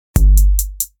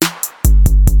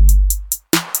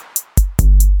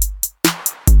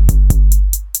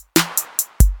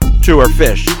Two are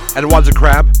fish, and one's a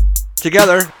crab.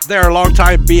 Together, they are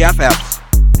longtime BFFs,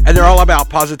 and they're all about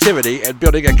positivity and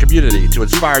building a community to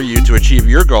inspire you to achieve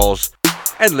your goals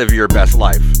and live your best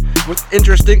life. With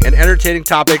interesting and entertaining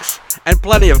topics and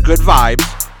plenty of good vibes,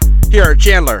 here are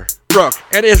Chandler, Brooke,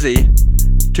 and Izzy,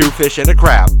 two fish and a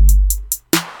crab.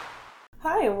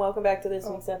 Hi, and welcome back to this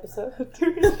week's episode.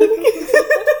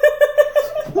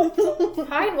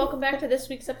 Hi, and welcome back to this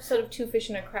week's episode of Two Fish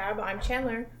and a Crab. I'm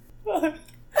Chandler.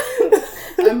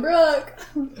 I'm Brooke.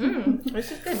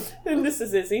 This is good. And this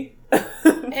is Izzy.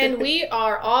 And we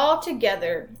are all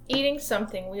together eating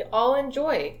something we all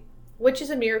enjoy, which is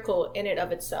a miracle in and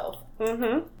of itself.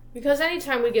 Mm-hmm. Because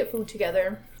anytime we get food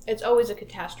together, it's always a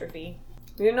catastrophe.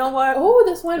 You know what? Oh,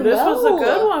 this went This well. was a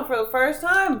good one for the first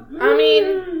time. I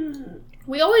mean,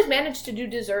 we always manage to do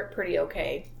dessert pretty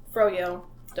okay. Froyo,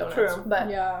 donuts. True. But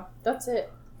Yeah, that's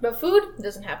it. food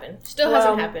doesn't happen. Still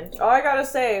hasn't happened. All I gotta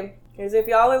say is if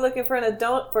y'all are looking for a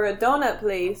donut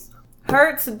place,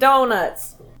 Hertz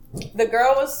Donuts. The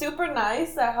girl was super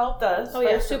nice that helped us. Oh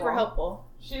yeah, first of super all. helpful.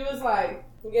 She was like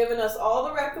giving us all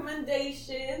the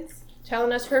recommendations.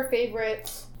 Telling us her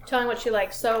favorites, telling what she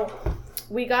likes. So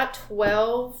we got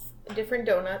 12 different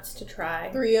donuts to try.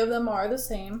 3 of them are the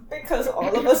same. Because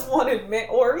all of us wanted mint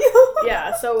Oreo.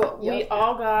 Yeah, so we Yep.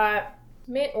 all got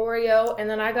mint Oreo, and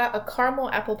then I got a caramel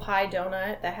apple pie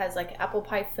donut that has like apple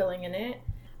pie filling in it.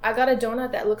 I got a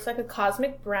donut that looks like a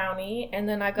cosmic brownie, and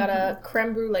then I got a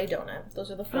creme brulee donut.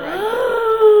 Those are the 4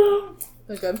 I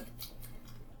They're good.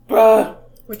 Bruh.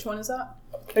 Which one is that?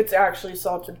 It's actually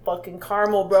salted fucking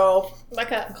caramel, bro. did.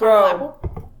 Like a Bro.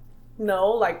 caramel No,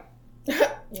 like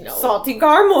apple? No. salty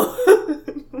caramel.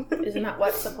 Isn't that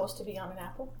what's supposed to be on an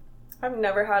apple? I've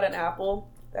never had an apple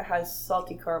that has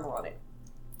salty caramel on it.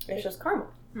 It's just caramel.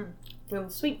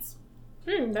 And sweets.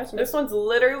 That's This one's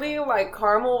literally like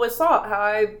caramel with salt.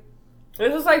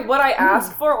 This is like what I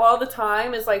ask for all the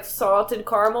time is like salted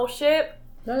caramel shit.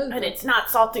 That is And good. it's not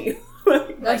salty.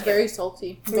 That's very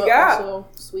salty, but Yeah. also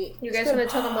sweet. You guys want to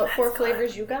tell them what 4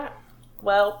 flavors you got?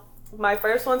 Well, my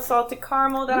first one's salted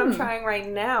caramel that I'm trying right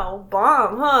now.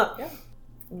 Bomb, huh? Yeah.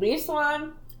 This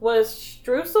one was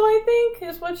streusel, I think,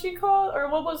 is what she called, or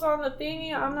what was on the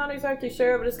thingy. I'm not exactly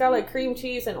sure, but it's got like cream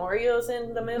cheese and Oreos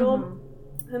in the middle.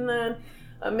 And then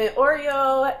a mint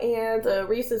Oreo and a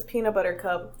Reese's peanut butter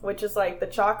cup, which is like the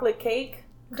chocolate cake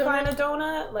kind of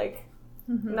donut. Like,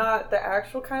 not the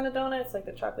actual kind of donut. It's like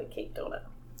the chocolate cake donut.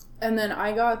 And then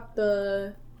I got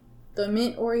the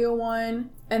mint Oreo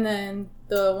one, and then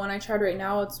the one I tried right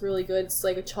now, it's really good. It's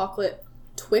like a chocolate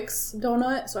Twix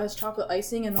donut, so it has chocolate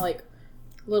icing and like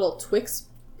little Twix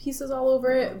pieces all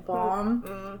over it.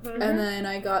 Bomb. And then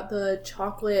I got the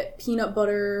chocolate peanut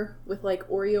butter with like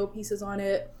Oreo pieces on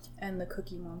it, and the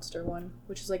Cookie Monster one,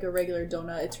 which is like a regular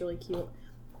donut. It's really cute.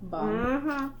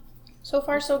 Bomb. So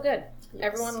far, so good. Yes.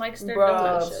 Everyone likes their Bruh.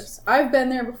 donuts. Delicious. I've been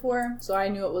there before, so I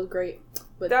knew it was great.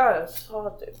 But That is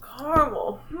salted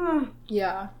caramel.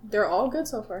 yeah, they're all good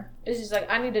so far. It's just like,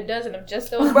 I need a dozen of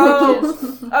just those Bro,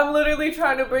 bitches. I'm literally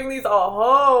trying to bring these all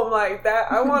home like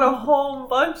that. I want a whole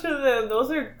bunch of them. Those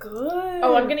are good.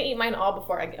 Oh, I'm gonna eat mine all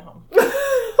before I get home.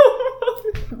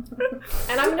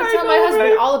 And I'm gonna tell my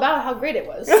husband all about how great it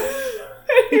was.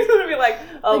 He's gonna be like,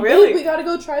 oh, Like, really? "Babe, we gotta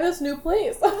go try this new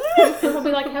place." And he'll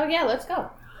be like, hell yeah, let's go.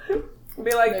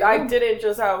 Be like, There you I go. didn't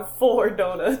just have 4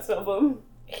 donuts of them.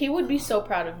 He would be so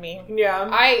proud of me. Yeah.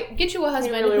 I get you a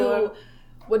husband really who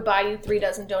would buy you 3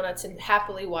 dozen donuts and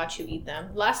happily watch you eat them.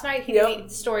 Last night, he didn't eat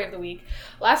the story of the week.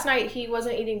 Last night, he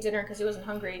wasn't eating dinner because he wasn't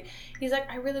hungry. He's like,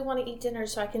 I really want to eat dinner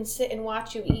so I can sit and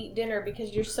watch you eat dinner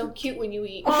because you're so cute when you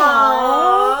eat.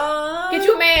 Aww. Get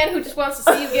you a man who just wants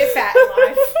to see you get fat in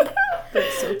life.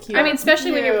 That's so cute. I mean,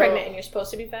 especially when you're Cute. pregnant and you're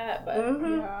supposed to be fat, but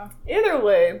yeah. Either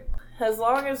way, as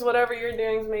long as whatever you're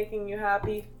doing is making you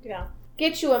happy, yeah.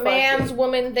 Get you a man's,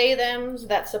 woman, they, thems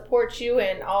that support you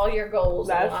in all your goals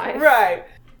in that's life. right.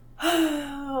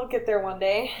 I'll get there one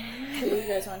day. Do you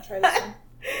guys want to try this one?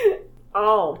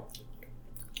 Oh,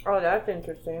 that's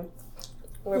interesting.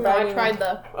 No, I tried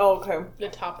the okay.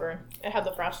 topper. It had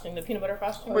the frosting, the peanut butter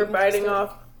frosting. We're biting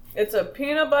off. It's a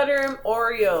peanut butter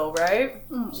Oreo, right?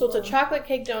 So it's a chocolate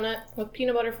cake donut with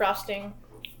peanut butter frosting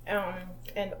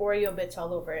and Oreo bits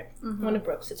all over it. One of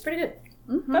Brooks. It's pretty good.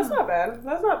 That's not bad.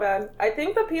 That's not bad. I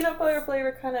think the peanut butter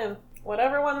flavor kind of,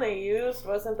 whatever one they used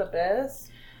wasn't the best. Is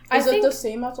I it think the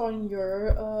same that's on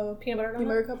your peanut butter peanut donut.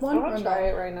 butter cup one? I'm gonna try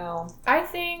it right now. I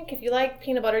think if you like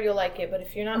peanut butter, you'll like it. But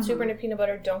if you're not super into peanut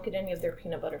butter, don't get any of their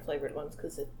peanut butter flavored ones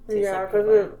because it tastes Yeah, like peanut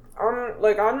butter.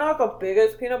 because I'm not the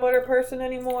biggest peanut butter person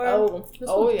anymore. Oh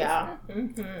one's yeah.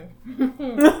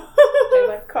 Mm-hmm. They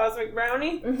like Cosmic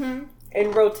Brownie. Mm-hmm.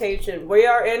 In rotation. We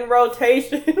are in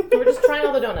rotation. We're just trying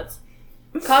all the donuts.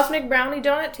 Cosmic Brownie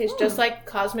donut tastes just like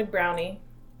Cosmic Brownie.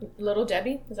 Little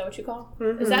Debbie, is that what you call?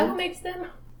 Is that what makes them?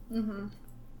 Mm-hmm.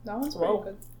 That one's very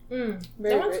good.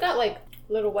 That one's got like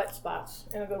little wet spots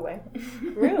in a good way.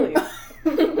 Really?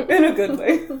 In a good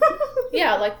way.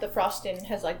 Yeah, like the frosting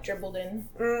has like dribbled in.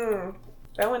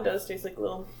 That one does taste like a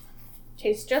little...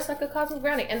 Tastes just like a Cosmic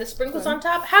Brownie. And the sprinkles on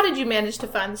top, how did you manage to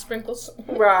find the sprinkles?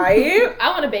 Right? I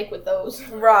want to bake with those.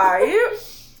 Right?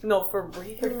 No, for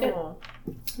real.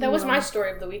 That was my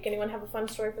story of the week. Anyone have a fun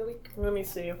story for the week? Let me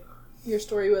see. Your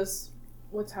story was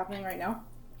what's happening right now?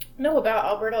 No, about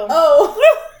Alberto. Oh!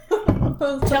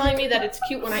 Telling me that it's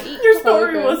cute when I eat. Your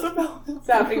story was about what's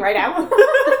happening right now.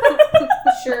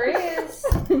 Sure is.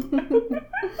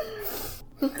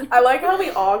 I like how we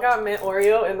all got mint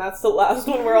Oreo, and that's the last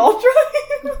one we're all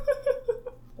trying.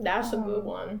 That's a good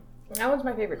one. That one's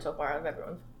my favorite so far out of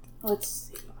everyone. Let's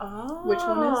see. Oh. Which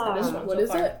one is that? This one What so is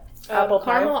far. it? Apple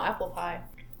pie. Caramel apple pie.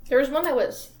 There was one that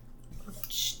was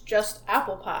just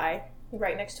apple pie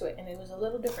right next to it, and it was a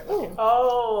little different looking.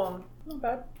 Oh. Not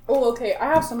bad. Oh, okay. I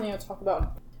have something to talk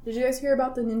about. Did you guys hear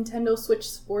about the Nintendo Switch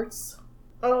Sports?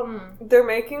 They're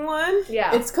making one?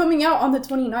 Yeah. It's coming out on the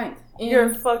 29th. In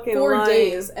You're fucking 4 lying.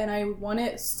 days, and I want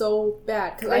it so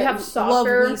bad because I They have love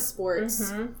soccer. Wii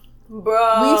Sports. Bro.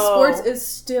 Wii Sports is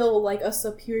still like a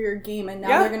superior game, and now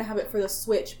Yeah. they're gonna have it for the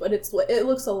Switch, but it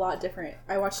looks a lot different.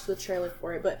 I watched the trailer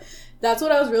for it, but that's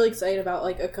what I was really excited about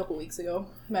like a couple weeks ago.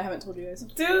 I haven't told you guys.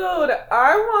 Dude,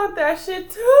 I want that shit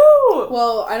too.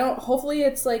 Well, I don't. Hopefully,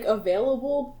 it's like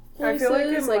available I places. feel like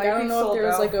it might I don't be know if sold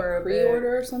there's out like for a a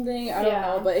pre-order or something. I don't Yeah.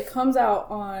 know, but it comes out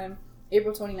on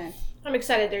April 29th. I'm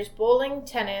excited. There's bowling,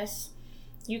 tennis.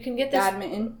 You can get this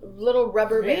Badminton. little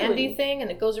rubber Really? bandy thing, and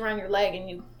it goes around your leg, and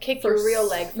you kick For your real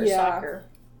leg for yeah. soccer.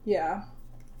 Yeah,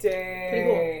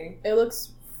 Dang. it looks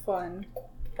fun.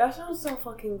 That sounds so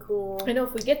fucking cool. I know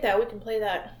if we get that, we can play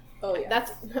that. Oh yeah,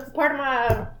 That's part of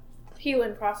my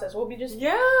healing process. We'll be just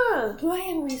Yeah.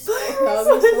 playing Wii that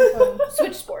would be so fun.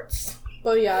 Switch sports.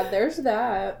 But yeah, there's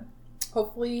that.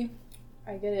 Hopefully,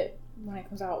 I get it when it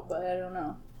comes out, but I don't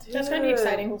know. That's gonna be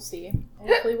exciting. We'll see.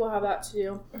 Hopefully, we'll have that to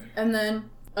do. And then,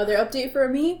 other update for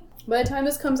me. By the time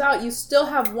this comes out, you still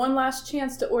have one last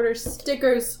chance to order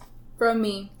stickers from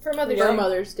me For Mother's for Day.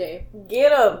 Mother's Day. Get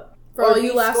them. For all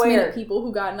you last minute people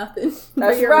who got nothing.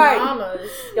 That's For your right. mamas.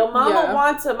 Your mama Yeah.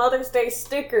 wants a Mother's Day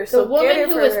sticker, The so get woman it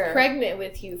who for was her. pregnant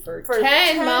with you for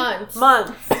 10 months.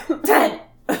 10.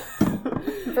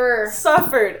 For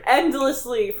Suffered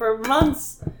endlessly for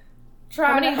months.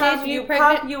 Trying many to days have were you you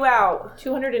pregnant? pop you out.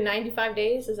 295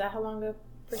 days? Is that how long a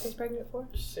person's pregnant for?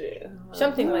 Shit.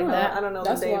 Something like that. I don't know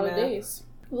That's the a day, lot of man. days.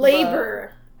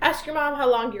 Labor. Ask your mom how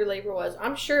long your labor was.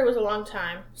 I'm sure it was a long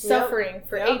time. Suffering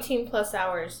for Yep. 18 plus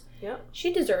hours. Yep.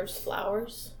 She deserves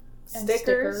flowers. And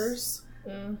Stickers.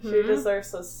 Mm-hmm. She deserves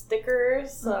some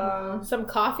stickers. Some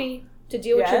coffee to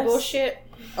deal with your Yes. bullshit.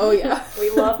 Oh yeah. We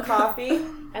love coffee.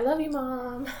 I love you,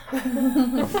 Mom.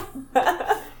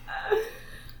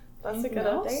 That's a good Anything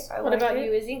else? update. I What like about it.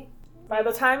 you, Izzy? By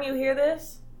the time you hear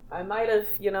this, I might have,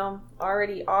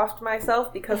 already offed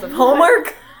myself because of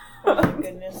homework. Oh my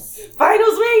goodness.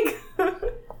 Finals week!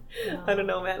 I don't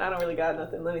know, man. I don't really got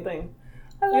nothing. Let me think.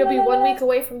 You'll be 1 week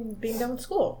away from being done with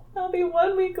school. I'll be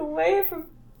 1 week away from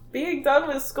being done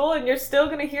with school, and you're still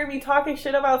going to hear me talking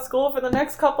shit about school for the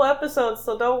next couple episodes,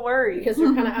 so don't worry. Because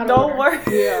you're kind of out of Don't order. worry.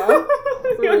 Yeah.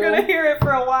 You're going to hear it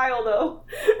for a while, though.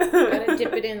 Gotta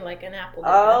dip it in like an apple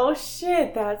dipper. Oh,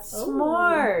 shit. That's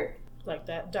smart. Like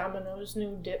that Domino's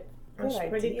new dip. Good That's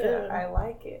pretty idea. good. I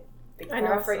like it. I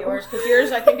know for Picasso. yours, because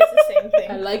yours I think is the same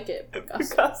thing. I like it.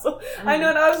 Picasso. I know,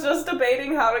 and I was just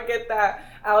debating how to get that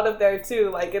out of there too,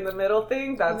 like in the middle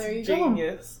thing. That's There you go.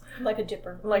 genius. Like a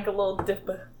dipper. Like a little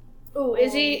dipper. Ooh,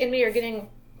 Izzy and me are getting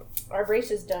our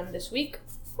braces done this week.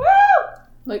 Woo!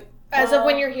 Like, As of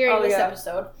when you're hearing Oh, this yeah.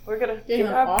 episode. We're gonna Getting give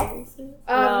them up.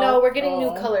 off? No, we're getting new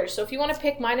Oh. colors. So if you want to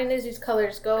pick mine and Izzy's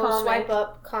colors, go Comment. swipe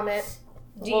up, comment,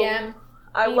 DM,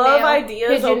 I email, love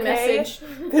ideas. pigeon Okay. message.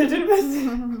 Pigeon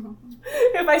message.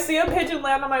 If I see a pigeon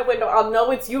land on my window, I'll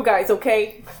know it's you guys.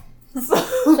 Okay.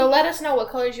 So let us know what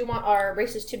colors you want our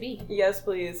braces to be. Yes,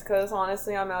 please. Because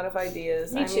honestly, I'm out of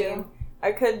ideas. Me I too. mean,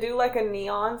 I could do like a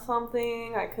neon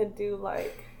something. I could do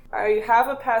like I have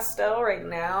a pastel right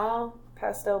now,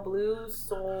 pastel blue.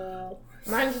 So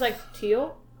Mine's like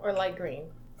teal or light green.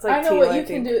 it's like I know teal, what I you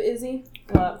can think. do, Izzy.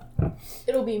 What?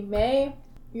 It'll be May.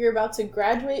 You're about to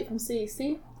graduate from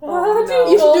CEC. Oh,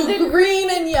 no. You should do green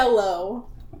and yellow.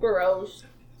 Gross.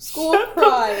 School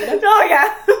pride. Oh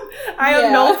yeah, I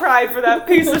have no Yeah. pride for that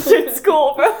piece of shit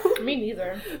school, bro. Me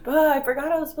neither. But I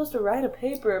forgot I was supposed to write a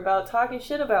paper about talking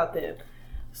shit about them.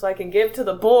 So I can give to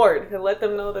the board and let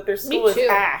them know that their school is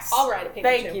ass. I'll write a paper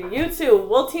Thank you. You too.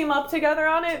 We'll team up together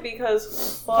on it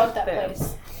because fuck that them.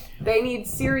 place. They need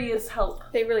serious help.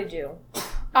 They really do.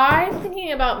 I'm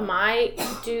thinking about might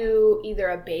do either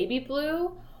a baby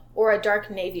blue or a dark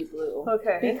navy blue.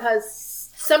 Okay. Because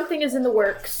something is in the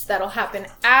works that'll happen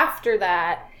after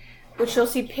that, which you'll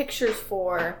see pictures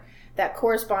for that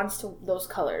corresponds to those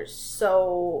colors.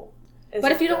 So,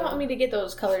 but if you don't want me to get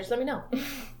those colors, let me know.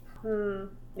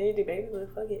 You do baby blue,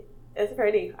 fuck it. It's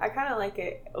pretty. I kind of like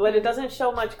it. But it doesn't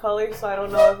show much color, so I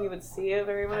don't know if you would see it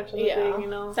very much in the thing, you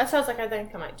know? That sounds like I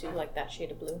think I might do like that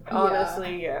shade of blue.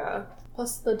 Honestly, yeah.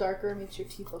 Plus, the darker makes your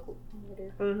teeth look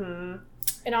lighter. Mm-hmm.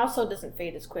 It also doesn't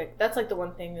fade as quick. That's like the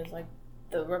one thing is like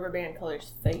the rubber band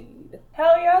colors fade.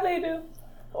 Hell yeah, they do.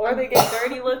 Or they get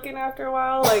dirty looking after a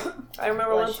while. Like, I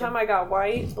remember one time I got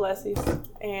white, bless you,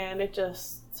 and it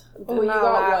just did you not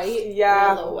got last. white?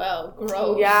 Yeah. LOL.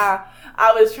 Gross. Yeah.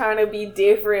 I was trying to be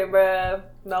different, bruh.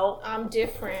 Nope. I'm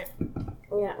different.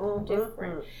 Yeah. I'm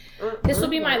different. This will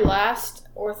be my last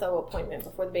ortho appointment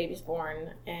before the baby's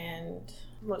born, and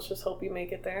Let's just hope you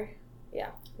make it there.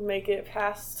 Yeah. Make it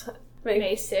past.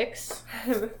 May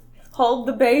 6th. Hold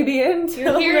the baby in.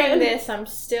 You're hearing this, I'm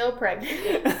still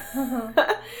pregnant.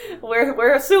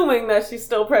 We're assuming that she's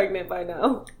still pregnant by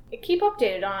now. Keep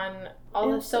updated on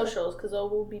all the socials, because there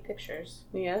will be pictures.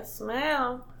 Yes,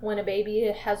 ma'am. When a baby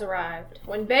has arrived.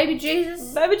 When baby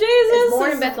Jesus Baby Jesus is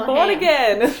born in Bethlehem. Born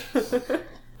again.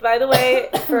 By the way,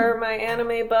 for my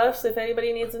anime buffs, if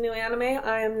anybody needs a new anime,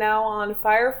 I am now on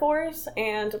Fire Force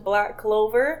and Black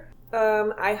Clover.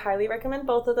 I highly recommend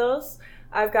both of those.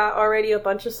 I've got already a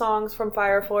bunch of songs from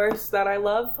Fire Force that I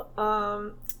love,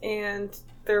 and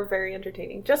they're very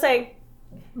entertaining. Just saying.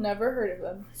 Never heard of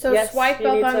them. So Yes, swipe you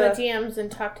up need on to- the DMs and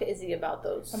talk to Izzy about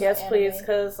those. Yes, anime. please,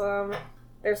 because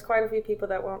there's quite a few people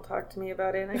that won't talk to me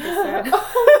about it, and I get sad.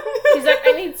 She's like,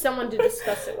 I need someone to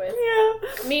discuss it with.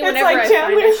 Yeah. Me, It's whenever like I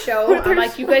Chandler find a show, with I'm her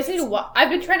like, you guys need to watch. I've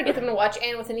been trying to get them to watch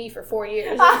Anne with an E for 4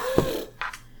 years.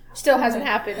 Still hasn't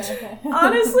happened.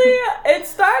 Honestly, it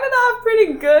started off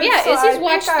pretty good. Yeah, so I Izzy's think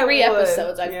watched I 3 would.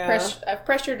 episodes. Yeah. I've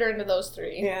pressured her into those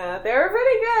 3. Yeah, they were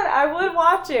pretty good. I would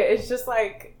watch it. It's just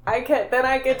like I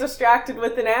get distracted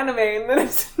with an anime and then I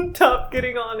stop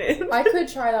getting on it. I could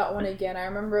try that one again. I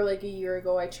remember like a year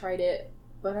ago I tried it,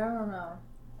 but I don't know.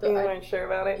 You weren't sure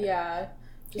about it? Yeah,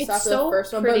 just It's after so the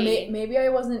first one. pretty. But maybe I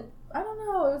wasn't. I don't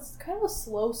know. It was kind of a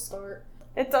slow start.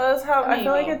 It does have. I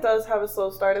feel like Maybe. it does have a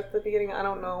slow start at the beginning. I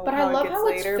don't know. But how I love it gets how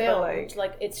later, it's but filmed.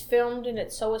 Like it's filmed and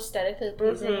it's so aesthetically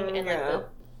pleasing and yeah. like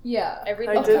Yeah,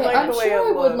 everything. I did okay, like I'm the way sure it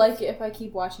I would looked. like it if I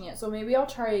keep watching it. So maybe I'll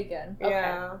try again.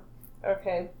 Yeah.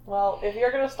 Okay. Well, if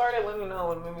you're gonna start it, let me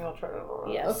know and maybe I'll try it on.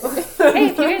 Yes. Okay. Hey,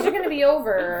 if you guys are going to be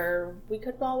over, we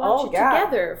could all watch it yeah.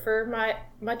 together for our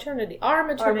maternity Our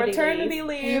leave. maternity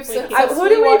leave. You've Who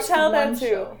do we watched tell that one to?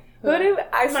 show. Who do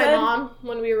I My said? mom,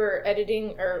 when we were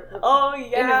editing or Oh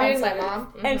yeah. interviewing my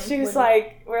mom. And Mhm. she was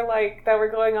like, we're like, that we're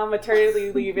going on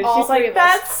maternity leave. And All she's 3 like, of us.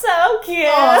 that's so cute.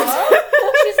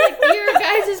 She's like, your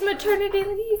guys' maternity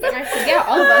leave. And I said, yeah,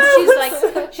 all of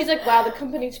us. She's like, wow, the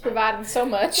company's providing so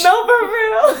much. No, for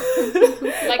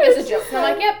real. Like as a joke. And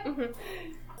I'm like, yep.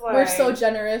 Mm-hmm. We're so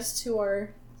generous to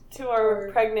our to our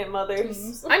pregnant mothers.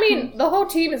 teams. I mean, the whole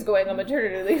team is going on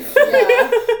maternity leave.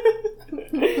 Yeah.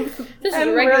 This is And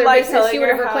a we're, regular like, business. telling You would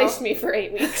have her how- replaced me for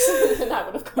 8 weeks. And I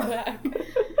would have come back.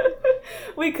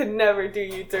 We could never do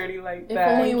you dirty like If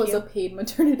that. only it was a paid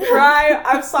maternity. Right,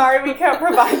 I'm sorry we can't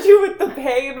provide you with the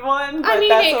paid one, but I mean,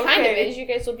 that's it okay. kind of is. You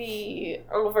guys will be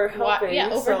Over helping.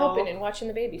 over helping and watching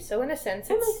the baby. So in a sense,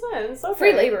 In it's a sense, okay.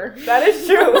 free labor. That is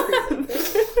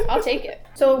true. I'll take it.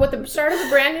 So with the start of the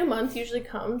brand new month usually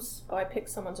comes. Oh, I picked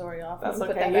someone's Oreo off. That's I'm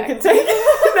gonna okay. Put You that can back. take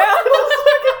it now.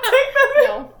 You can take that.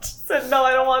 No. She said, no,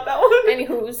 I don't want that one.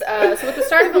 Anywho's, so with the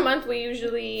start of the month, we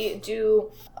usually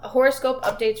do horoscope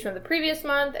updates from the previous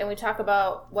month, and we talk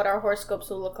about what our horoscopes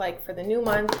will look like for the new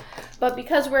month. But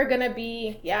because we're going to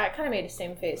be, I kind of made the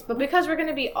same face, but because we're going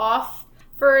to be off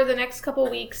for the next couple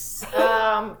weeks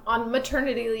on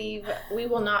maternity leave, we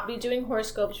will not be doing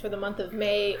horoscopes for the month of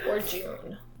May or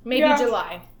June. Maybe Yeah.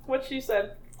 July. What she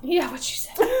said. Yeah, what you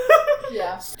said.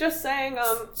 Yeah. Just saying,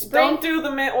 Spring- don't do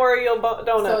the mint Oreo donut.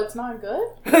 So it's not good?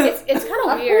 It's kind of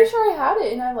I'm weird. pretty sure I had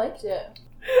it and I liked it.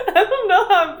 I don't know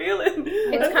how I'm feeling.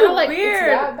 It's That's kinda like- weird.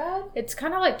 It's that bad? It's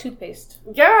kind of like toothpaste.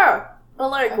 Yeah, but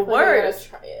like I feel worse.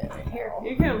 I gotta try it right here.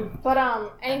 You can. But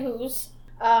anywho's,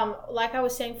 like I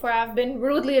was saying before, I've been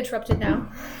rudely interrupted now.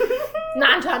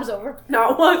 9 times over.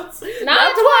 Not once.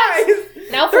 Not twice.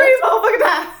 Now 3 motherfucking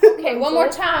times. Okay, one more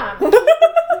time.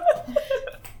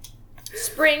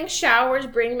 spring showers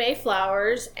bring May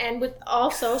flowers, and with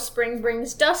also spring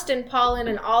brings dust and pollen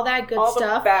and all that good all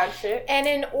stuff. The bad shit. And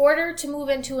in order to move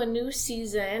into a new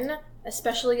season,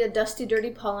 especially a dusty, dirty,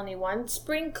 polleny one,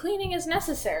 spring cleaning is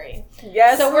necessary.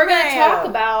 Yes, so we're going to ma'am. talk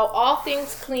about all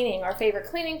things cleaning, our favorite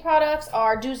cleaning products,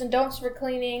 our do's and don'ts for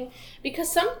cleaning,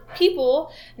 because some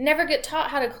people never get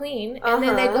taught how to clean, and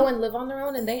then they go and live on their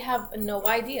own, and they have no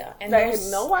idea. And they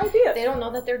have no idea. They don't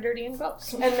know that they're dirty and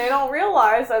gross. And they don't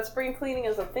realize that spring cleaning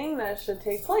is a thing that should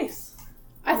take place.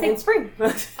 I think in spring.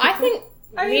 I think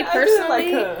I mean, me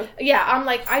personally, I do it yeah, I'm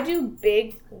like, I do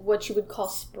big, what you would call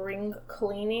spring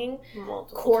cleaning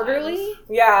quarterly. Times.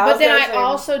 Yeah, but then I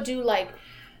also do like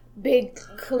big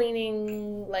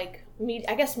cleaning, like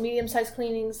I guess medium-sized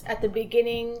cleanings at the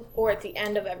beginning or at the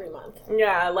end of every month.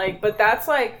 Yeah, like, but that's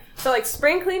like, so like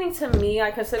spring cleaning to me,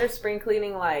 I consider spring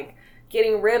cleaning like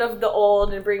getting rid of the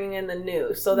old and bringing in the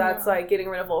new. So that's like getting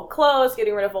rid of old clothes,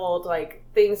 getting rid of old like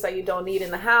things that you don't need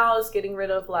in the house, getting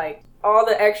rid of like all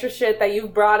the extra shit that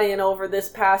you've brought in over this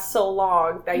past so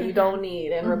long that you don't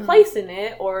need, and replacing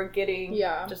it or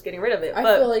just getting rid of it.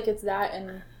 I feel like it's that,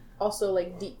 and also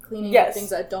like deep cleaning of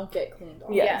things that don't get cleaned off.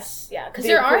 Yes, yeah, because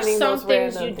there are some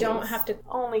things you don't have to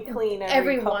only clean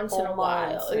every once in a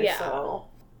while. Yeah. So.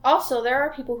 Also, there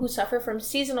are people who suffer from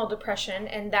seasonal depression,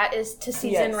 and that is to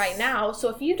season right now. So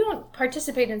if you don't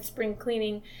participate in spring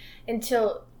cleaning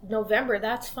until November,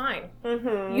 that's fine.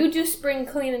 Mm-hmm. You do spring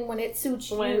cleaning when it suits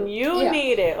you. When you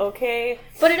need it, okay?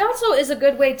 But it also is a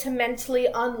good way to mentally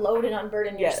unload and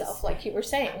unburden yourself, like you were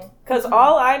saying. Because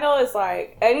all I know is,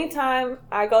 like, anytime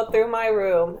I go through my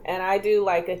room and I do,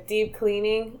 like, a deep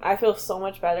cleaning, I feel so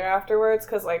much better afterwards.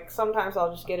 Because, like, sometimes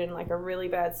I'll just get in, like, a really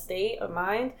bad state of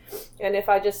mind. And if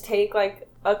I just take, like,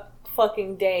 a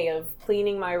fucking day of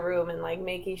cleaning my room and, like,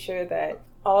 making sure that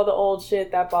all the old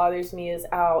shit that bothers me is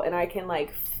out, and I can,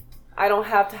 like, I don't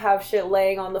have to have shit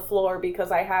laying on the floor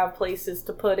because I have places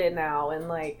to put it now, and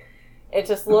like it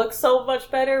just looks so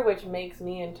much better, which makes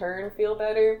me in turn feel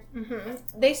better.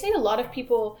 Mm-hmm. They say a lot of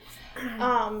people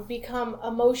become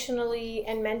emotionally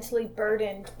and mentally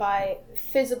burdened by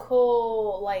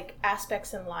physical like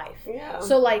aspects in life. Yeah.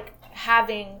 So like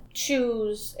having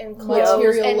shoes and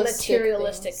clothes and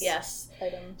materialistic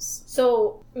items.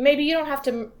 So maybe you don't have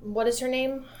to. What is her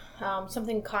name?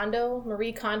 Something Kondo,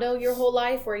 Marie Kondo, your whole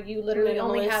life, where you literally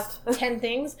only have 10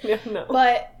 things. Yeah, no.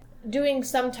 But doing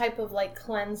some type of like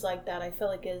cleanse like that, I feel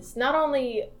like is not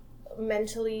only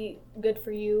mentally good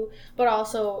for you, but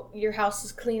also your house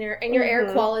is cleaner and your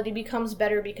air quality becomes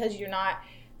better because you're not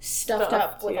stuffed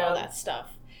up with all that stuff.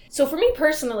 So for me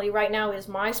personally, right now is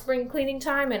my spring cleaning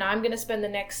time, and I'm going to spend the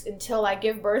next, until I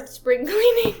give birth, spring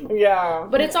cleaning. Yeah.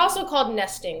 But it's also called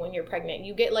nesting when you're pregnant.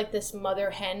 You get like this mother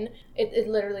hen. It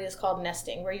literally is called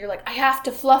nesting, where you're like, I have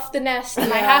to fluff the nest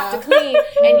and I have to clean.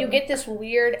 And you get this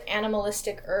weird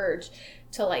animalistic urge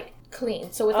to like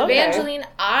clean. So with Evangeline,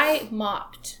 I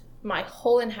mopped my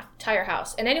whole entire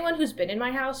house. And anyone who's been in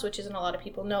my house, which isn't a lot of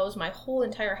people, knows my whole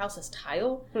entire house is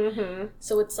tile. Mm-hmm.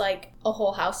 So it's like a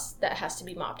whole house that has to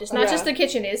be mopped. It's not just the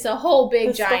kitchen. It's a whole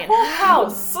big giant the whole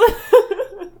house.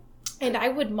 And I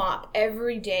would mop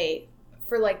every day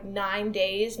for like 9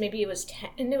 days. Maybe it was 10.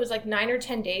 And it was like 9 or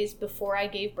 10 days before I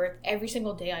gave birth. Every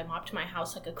single day I mopped my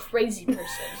house like a crazy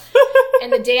person.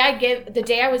 And the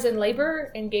day I was in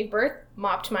labor and gave birth,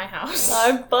 mopped my house.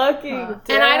 I'm fucking dead.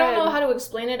 And I don't know how to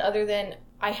explain it other than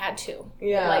I had to.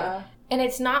 Yeah. Like, and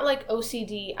it's not like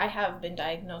OCD. I have been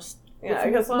diagnosed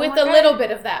with a little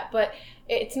bit of that, but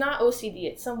it's not OCD.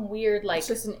 It's some weird like. It's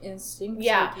just an instinct.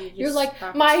 Yeah, like you're like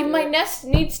my nest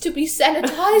needs to be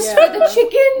sanitized for the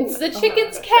chickens. The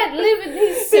chickens can't live in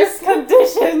these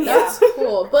conditions. That's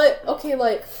cool, but okay,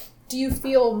 like. Do you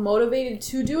feel motivated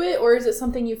to do it, or is it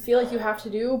something you feel like you have to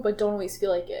do but don't always feel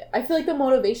like it? I feel like the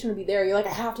motivation would be there. You're like,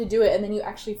 I have to do it, and then you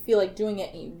actually feel like doing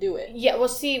it and you do it. Yeah, well,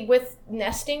 see, with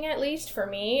nesting, at least for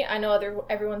me, I know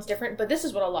everyone's different, but this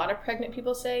is what a lot of pregnant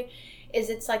people say, is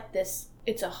it's like this,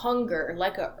 it's a hunger,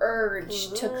 like a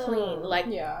urge to clean. Like,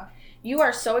 you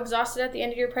are so exhausted at the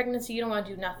end of your pregnancy, you don't want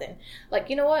to do nothing. Like,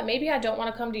 you know what? Maybe I don't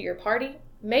want to come to your party.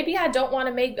 Maybe I don't want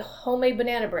to make homemade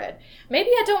banana bread. Maybe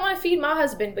I don't want to feed my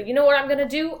husband, but you know what I'm going to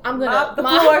do? I'm going to mop the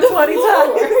floor 20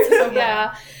 times.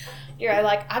 Yeah. You're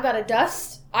like, I got to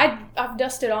dust. I've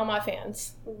dusted all my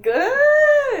fans.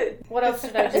 Good. What else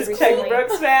did I do recently? Check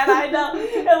Brooks fan, I know.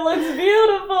 It looks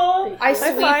beautiful. I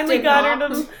finally got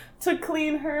her to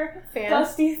clean her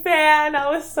dusty fan. I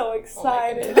was so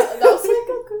excited. That was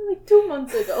like 2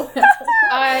 months ago.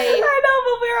 I know,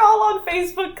 but we were all on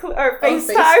Facebook or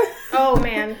FaceTime. Oh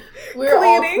man, we were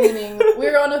all cleaning. We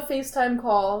were on a FaceTime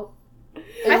call.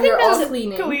 And we were all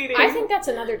cleaning. I think that's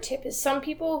another tip is some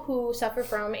people who suffer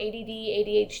from ADD,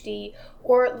 ADHD,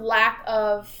 or lack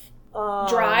of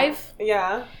drive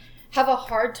have a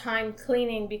hard time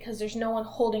cleaning because there's no one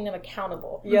holding them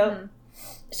accountable. Yep.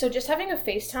 So just having a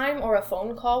FaceTime or a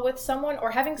phone call with someone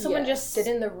or having someone just sit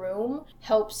in the room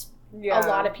helps a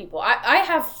lot of people. I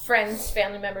have friends,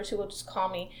 family members who will just call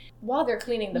me while they're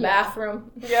cleaning the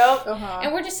bathroom. Yep.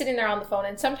 And we're just sitting there on the phone,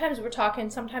 and sometimes we're talking,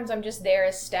 sometimes I'm just there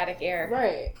as static air.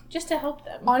 Right. Just to help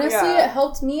them. Honestly, it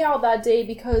helped me out that day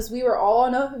because we were all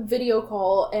on a video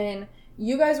call, and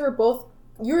you guys were both,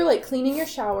 you were like cleaning your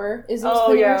shower, Izzy was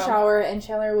cleaning her shower, and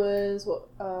Chandler was, what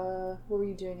were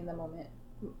you doing in that moment?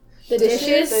 The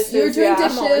dishes. You were doing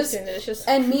I'm always dishes. doing the dishes.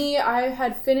 And me, I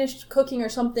had finished cooking or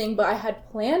something, but I had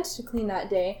planned to clean that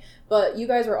day. But you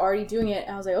guys were already doing it,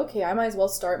 and I was like, okay, I might as well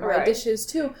start my dishes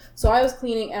too. So I was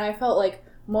cleaning, and I felt like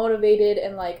motivated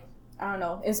and like, I don't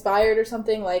know, inspired or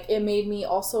something. Like it made me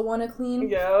also want to clean.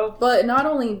 Yeah. But not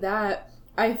only that,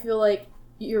 I feel like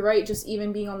you're right. Just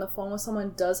even being on the phone with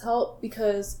someone does help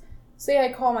because, say,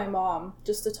 I call my mom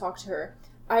just to talk to her.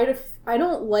 I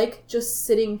don't like just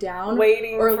sitting down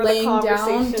waiting or for laying the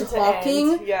down to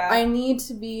talking. End. Yeah. I need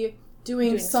to be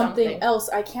doing something else.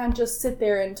 I can't just sit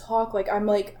there and talk.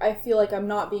 I feel like I'm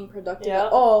not being productive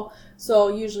at all. So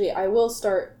usually I will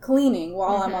start cleaning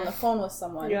while I'm on the phone with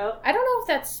someone. Yep. I don't know if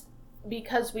that's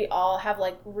because we all have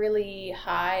like really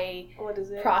high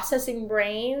processing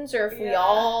brains, or if we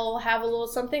all have a little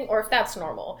something, or if that's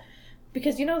normal.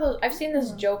 Because, you know, I've seen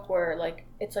this joke where, like,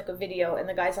 it's like a video and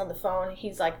the guy's on the phone.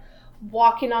 He's, like,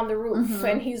 walking on the roof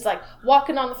and he's, like,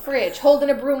 walking on the fridge, holding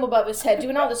a broom above his head,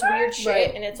 doing all this weird shit.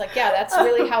 Right. And it's like, yeah, that's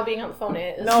really how being on the phone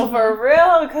is. No, for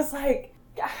real. Because, like,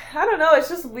 I don't know. It's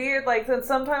just weird. Like, then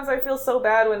sometimes I feel so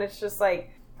bad when it's just,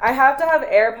 like, I have to have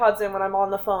AirPods in when I'm on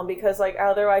the phone because, like,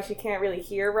 otherwise you can't really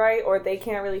hear right or they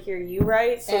can't really hear you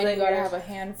right. So and then you gotta have a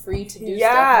hand free to do stuff.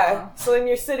 Yeah. So then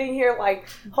you're sitting here, like,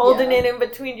 holding it in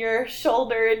between your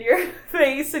shoulder and your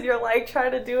face and you're, like,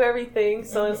 trying to do everything.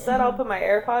 So instead I'll put my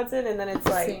AirPods in and then it's,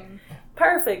 like,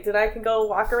 perfect. And I can go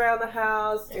walk around the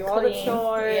house, do all the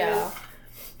chores,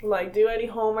 like, do any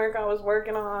homework I was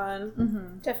working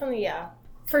on. Definitely, yeah.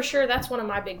 For sure, that's one of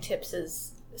my big tips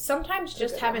is sometimes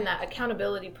just having that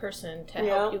accountability person to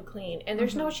help you clean. And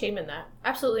there's no shame in that.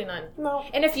 Absolutely none. No.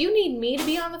 And if you need me to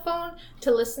be on the phone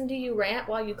to listen to you rant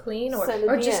while you clean or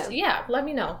just, let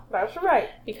me know. That's right.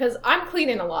 Because I'm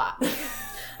cleaning a lot.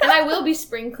 And I will be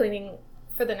spring cleaning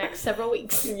for the next several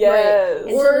weeks. Yes.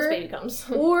 Right? Until this baby comes.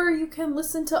 Or you can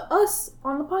listen to us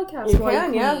on the podcast while you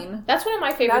clean. Yeah. That's one of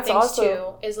my favorite things,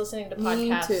 too, is listening to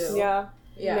podcasts. Me too.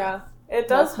 Yeah. It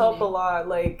does help a lot.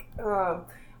 Like,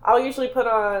 I'll usually put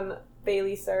on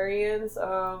Bailey Sarian's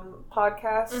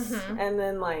podcast, and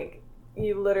then, like,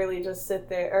 you literally just sit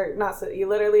there, or not sit, you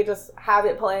literally just have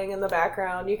it playing in the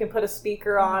background. You can put a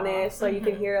speaker on it so you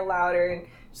can hear it louder, and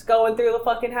just going through the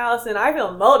fucking house, and I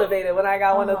feel motivated when I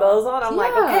got one of those on. I'm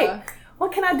like, okay,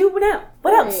 what can I do now?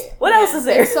 What else? What else is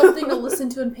there? There's something to listen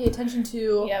to and pay attention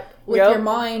to with your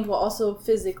mind while also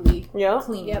physically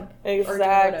cleaning.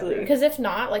 Exactly. Because if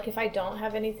not, like, if I don't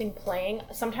have anything playing,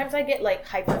 sometimes I get, like,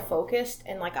 hyper-focused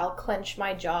and, like, I'll clench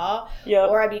my jaw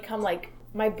or I become, like,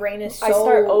 my brain is so... I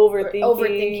start overthinking.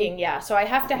 Overthinking, yeah. So I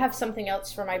have to have something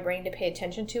else for my brain to pay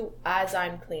attention to as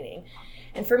I'm cleaning.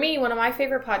 And for me, one of my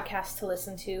favorite podcasts to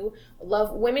listen to,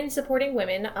 love Women Supporting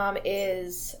Women,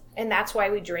 is And That's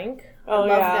Why We Drink. I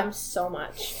love them so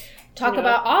much.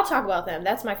 I'll talk about them.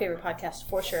 That's my favorite podcast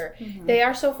for sure. They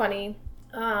are so funny.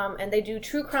 And they do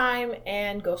true crime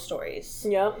and ghost stories.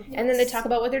 Yep. And then they talk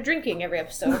about what they're drinking every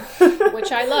episode,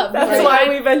 which I love. That's why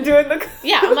we've been doing the...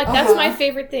 Yeah, I'm like, that's my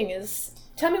favorite thing is...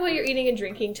 Tell me what you're eating and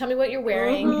drinking. Tell me what you're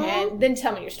wearing. And then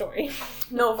tell me your story.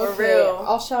 No, for real.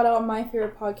 I'll shout out my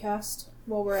favorite podcast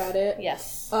while we're at it.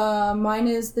 Yes. Mine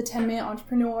is the 10-Minute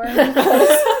Entrepreneur.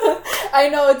 I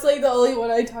know it's like the only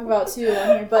one I talk about too on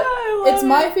here, but it's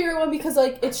my favorite one because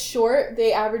like it's short.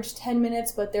 They average 10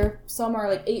 minutes, but some are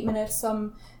like 8 minutes,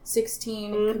 some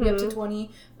 16, could be up to 20,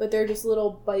 but they're just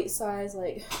little bite-sized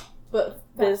but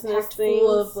business things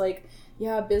full of like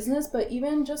business, but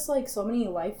even just like so many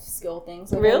life skill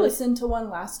things. Like, I listened to one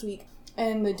last week,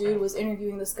 and the dude was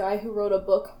interviewing this guy who wrote a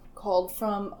book called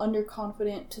From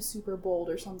Underconfident to Super Bold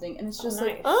or something, and it's just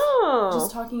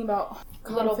just talking about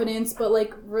confidence, but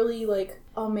like really like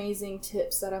amazing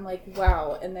tips that I'm like,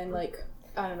 wow. And then like,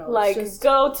 I don't know, like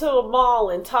go to a mall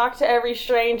and talk to every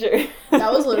stranger.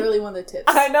 That was literally one of the tips.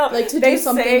 I know, like to do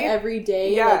something every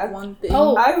day, like one thing.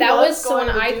 Oh, that was so when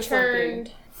I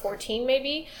turned 14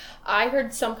 maybe, I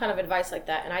heard some kind of advice like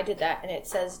that, and I did that, and it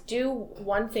says do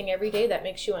one thing every day that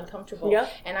makes you uncomfortable. Yep.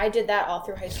 And I did that all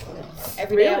through high school.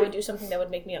 Every day I Really? would do something that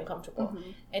would make me uncomfortable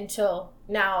until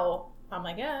now I'm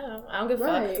like, yeah, I don't give a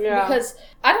Right. fuck. Yeah. Because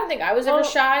I don't think I was ever Well-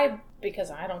 shy, because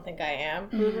I don't think I am,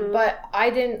 Mhm. but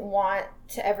I didn't want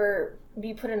to ever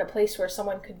be put in a place where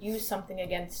someone could use something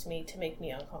against me to make me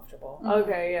uncomfortable.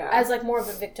 Okay, yeah. As like more of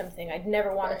a victim thing. I'd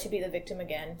never wanted to be the victim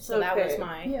again. So that was Okay.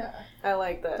 my Yeah, I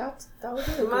like that. that would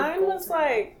be a good Mine goal was to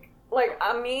have.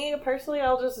 like me personally,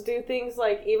 I'll just do things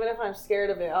like even if I'm scared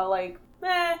of it, I'll like,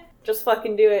 just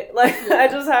fucking do it. Like I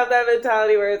just have that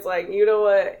mentality where it's like, you know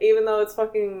what? Even though it's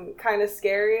fucking kind of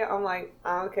scary, I'm like,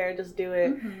 I don't care, just do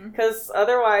it. Because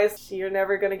otherwise, you're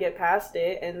never gonna get past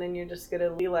it, and then you're just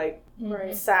gonna be like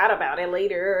Right. sad about it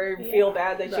later, or feel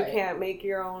bad that Right. you can't make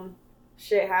your own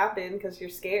shit happen because you're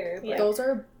scared. Yeah. Like, Those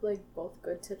are like both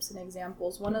good tips and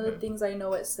examples. One of the things I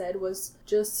know it said was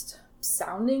just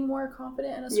sounding more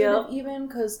confident and assertive, even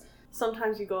because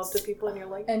sometimes you go up to people and you're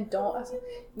like, and don't.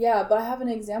 Yeah, but I have an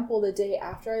example. The day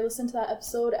after I listened to that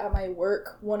episode at my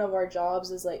work, one of our jobs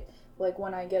is like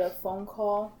when I get a phone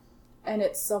call and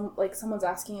it's someone's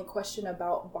asking a question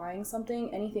about buying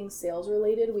something, anything sales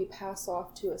related, we pass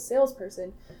off to a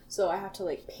salesperson. So I have to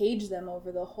like page them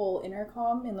over the whole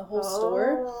intercom in the whole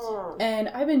store. oh. And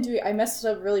I messed it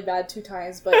up really bad 2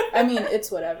 times, but I mean,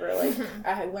 it's whatever. Like,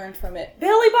 I had learned from it.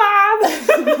 Billy Bob!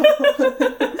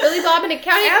 Billy Bob and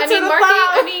accounting. Answer the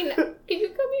Marky, phone. can you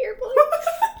come here,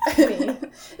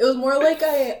 please? It was more like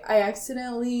I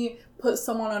accidentally put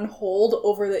someone on hold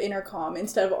over the intercom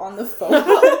instead of on the phone.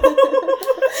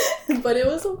 But it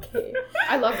was okay.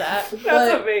 I love that.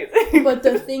 That's amazing. But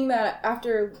the thing that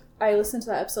after I listened to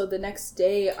that episode, the next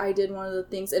day I did one of the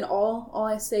things, and all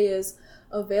I say is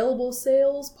available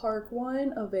sales park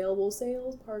 1, available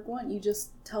sales park 1. You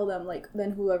just tell them, like,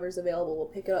 then whoever's available will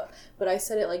pick it up. But I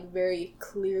said it like very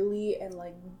clearly and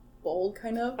like bold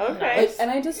kind of. Okay. Like,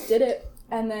 and I just did it,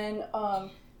 and then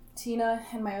Tina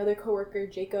and my other coworker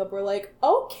Jacob were like,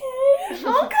 okay,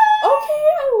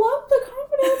 I love the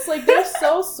confidence. Like, they're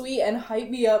so sweet and hype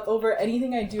me up over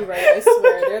anything I do right. I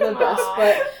swear, they're the best.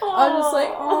 But I'm just like,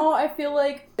 I feel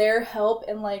like their help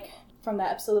and like from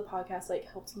that episode of the podcast like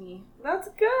helped me. That's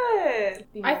good.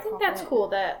 Be more I think that's confident. cool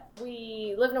that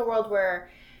we live in a world where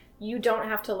you don't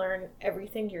have to learn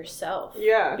everything yourself.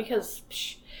 Yeah. Because,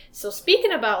 so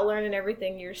speaking about learning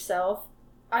everything yourself,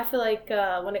 I feel like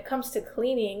when it comes to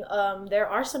cleaning, there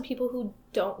are some people who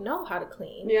don't know how to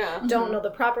clean. Yeah. Don't know the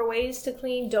proper ways to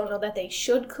clean, don't know that they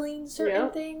should clean certain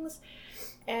Yep. things.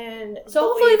 And so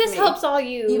hopefully this me. helps all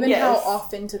you. Even Yes. how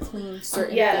often to clean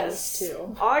certain Yes. things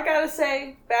too. All I gotta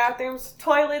say, bathrooms,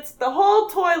 toilets, the whole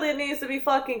toilet needs to be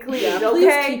fucking cleaned, Yeah, please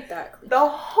okay? keep that clean. The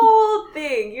whole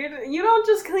thing. You don't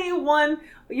just clean one,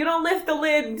 you don't lift the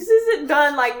lid. This isn't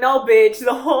done like, no, bitch.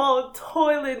 The whole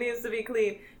toilet needs to be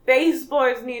cleaned.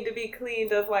 Baseboards need to be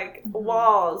cleaned of, like,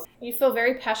 walls. You feel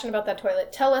very passionate about that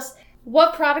toilet. Tell us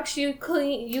what products you use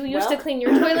to Well. clean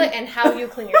your toilet and how you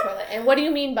clean your toilet. And what do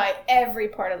you mean by every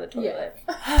part of the toilet?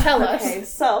 Tell us. Okay,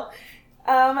 so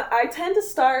I tend to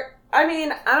start. I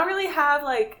mean, I don't really have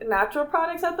like natural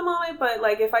products at the moment, but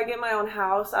like if I get my own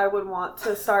house, I would want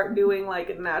to start doing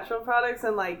like natural products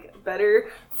and like better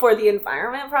for the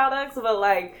environment products. But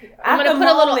like I'm at going to the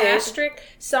put a little moment- asterisk.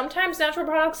 Sometimes natural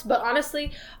products, but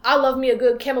honestly, I love me a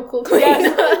good chemical clean.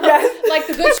 Yes, yes. Like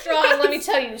the good strong, let me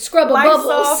tell you, scrub a Lysol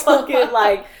bubbles. fucking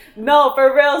like no,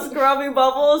 for real, scrubbing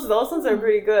bubbles. Those ones are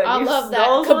pretty good. I love that.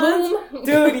 those Kaboom. ones-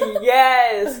 dude.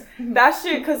 Yes, that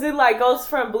shit because it like goes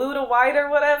from blue to white or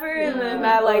whatever, and then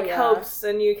that like helps,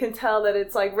 and you can tell that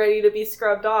it's like ready to be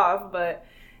scrubbed off. But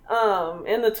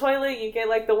in the toilet, you get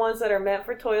like the ones that are meant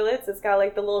for toilets. It's got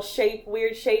like the little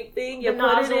weird shape thing. You The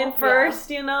put nozzle, it in first,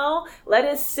 you know, let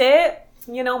it sit.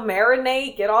 You know,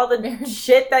 marinate, get all the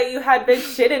shit that you had been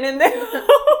shitting in there.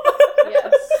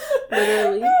 Yes,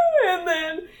 literally. And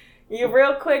then you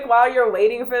real quick while you're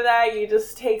waiting for that, you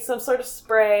just take some sort of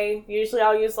spray. Usually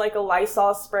I'll use like a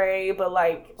Lysol spray, but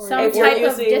like some if you're type of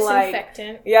using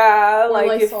disinfectant. yeah, Or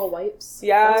like if, Lysol wipes.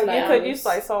 yeah, That's what you I could use. use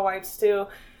Lysol wipes too.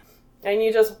 And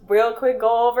you just real quick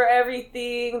go over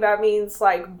everything. That means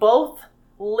like both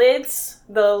lids,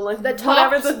 the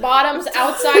tops, bottoms,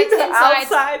 outsides,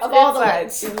 insides, of all the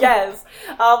lids. Yes.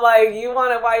 Like you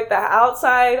want to wipe the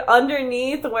outside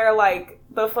underneath where like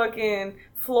the fucking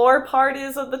floor part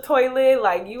is of the toilet.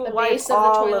 Like, you The wipe base of the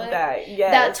all toilet. of that.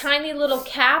 Yes. That tiny little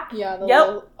cap Yeah, the Yep.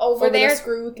 little, over there. the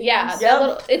screw things. Yeah, Yep. that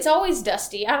little, it's always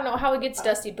dusty. I don't know how it gets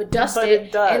dusty, but dust But it,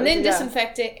 it does, and then yeah.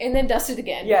 disinfect it, and then dust it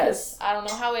again. Yes. Because I don't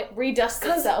know how it redusts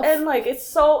itself. And like, it's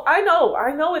so, I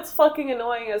know it's fucking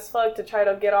annoying as fuck to try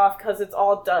to get off because it's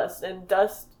all dust, and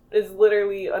dust is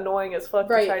literally annoying as fuck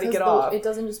Right, to try to 'cause get off. it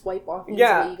doesn't just wipe off easily.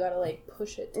 Yeah. You gotta like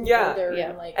push it to Yeah. go there Yeah.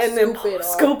 and like And then scoop it off.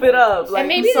 scoop it up. Like, and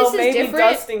maybe so this is maybe different.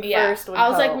 dusting Yeah, first would I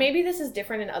was like, help. maybe this is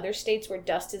different in other states where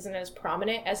dust isn't as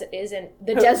prominent as it is in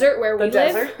the desert where the we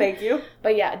desert. live. Thank you.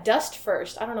 But yeah, dust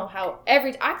first. I don't know how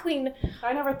I clean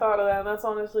I never thought of that. That's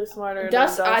honestly smarter.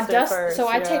 dust. Than I dusting dust. first. So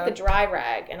I yeah. take the dry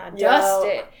rag and I Yeah. dust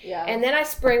it, Yeah. and then I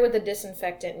spray with the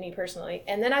disinfectant. Me personally,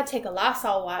 and then I take a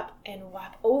Lysol wipe and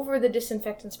wipe over the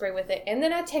disinfectant spray with it, and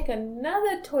then I take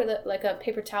another toilet, like a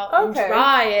paper towel, and Okay.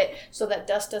 dry it so that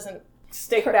dust doesn't.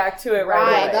 stick back to it right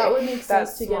Right, away. that would make sense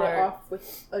That's to get smart. it off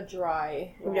with a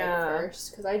dry rag Yeah.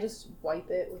 first, because I just wipe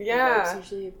it with Yeah. the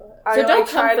wipes usually. But I So like don't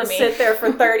try come to for me. sit there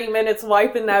for 30 minutes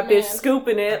wiping that bitch, Man.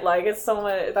 scooping it. Like, it's so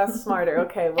much. That's smarter.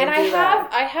 Okay, we'll And do that.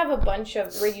 I have a bunch of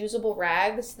reusable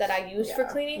rags that I use for Yeah.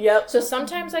 cleaning. Yep. So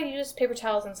sometimes I use paper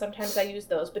towels and sometimes I use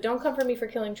those. But don't come for me for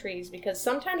killing trees because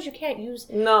sometimes you can't use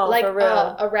No, like for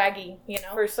real. a raggy, you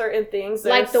know? For certain things.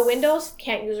 Like the there's- windows,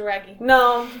 can't use a raggy.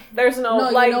 No, there's no, no,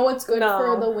 like, you know what's good no.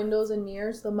 for the windows and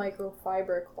mirrors? The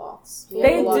microfiber cloths. We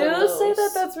They have a lot of do say that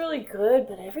those. that's really good,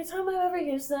 but every time I've ever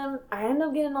used them, I end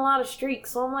up getting a lot of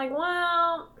streaks. So I'm like,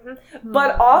 well.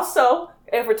 But also,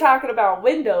 if we're talking about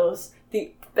windows,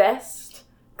 the best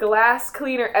glass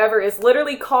cleaner ever is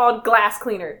literally called glass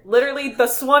cleaner. Literally,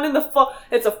 this one in the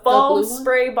it's a foam blue one?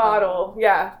 spray bottle.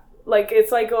 Yeah. Like,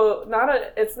 it's like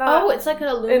it's not. Oh, it's like an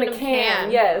aluminum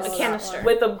can. Yes. A canister.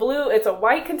 With a blue, it's a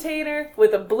white container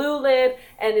with a blue lid,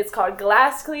 and it's called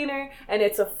glass cleaner, and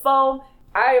it's a foam.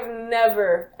 I've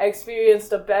never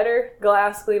experienced a better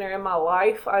glass cleaner in my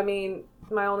life. I mean,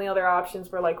 my only other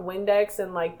options were like Windex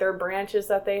and like their branches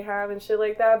that they have and shit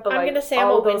like that. But I'm like, gonna say I'm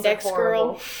all a of those are Windex girl.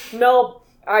 horrible. Nope.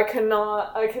 I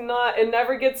cannot. It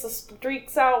never gets the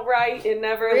streaks out right. It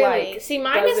never Really? like. See,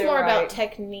 mine does is it more right. about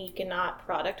technique and not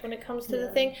product when it comes to the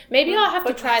thing. Maybe I'll have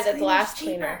to But try the glass glass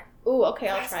cleaner's cleaner. Ooh, okay,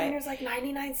 I'll Glass try it. cleaner's like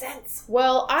 99 cents.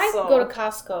 Well, I So- go to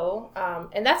Costco,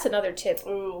 and that's another tip.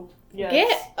 Ooh. Yes.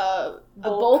 Get a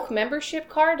bulk membership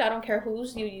card. I don't care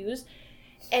whose you use,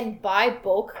 and buy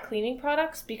bulk cleaning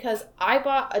products because I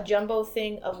bought a jumbo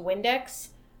thing of Windex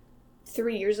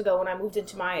 3 years ago when I moved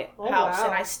into my house, wow.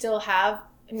 and I still have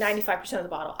 95% of the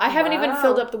bottle. I haven't even Wow.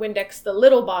 filled up the Windex, the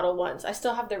little bottle ones. I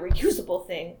still have the reusable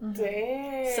thing.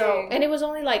 Dang. So, and it was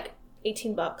only like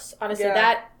 $18. Honestly, Yeah.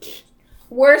 that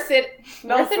worth it.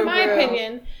 No, Worth it, for in my real.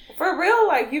 opinion. For real,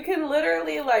 like, you can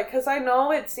literally, like, because I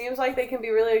know it seems like they can be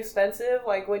really expensive,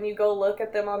 like, when you go look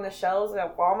at them on the shelves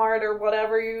at Walmart or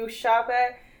whatever you shop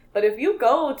at. But if you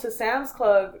go to Sam's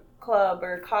Club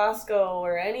or Costco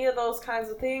or any of those kinds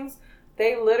of things,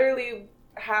 they literally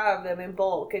have them in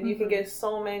bulk, and you can get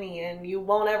so many, and you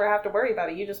won't ever have to worry about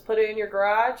it. You just put it in your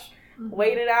garage,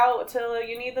 wait it out till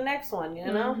you need the next one, you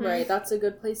know? Right, that's a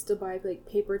good place to buy like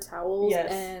paper towels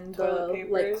Yes, and toilet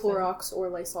the like papers Clorox or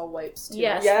Lysol wipes too.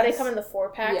 Yes, Yes. they come in the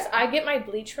 4-packs. Yeah. I get my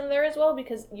bleach from there as well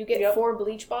because you get Yep. 4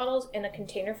 bleach bottles in a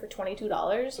container for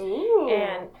 $22. Ooh.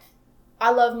 And I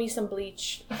love me some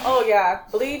bleach. Oh, yeah.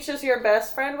 Bleach is your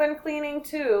best friend when cleaning,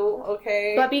 too,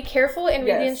 okay? But be careful and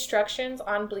read the Yes. instructions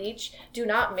on bleach. Do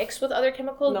not mix with other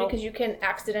chemicals Nope. because you can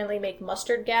accidentally make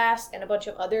mustard gas and a bunch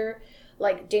of other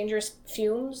like dangerous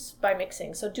fumes by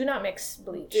mixing. So do not mix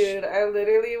bleach. Dude, I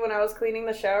literally, when I was cleaning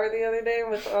the shower the other day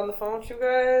on the phone with you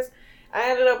guys, I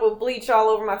ended up with bleach all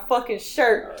over my fucking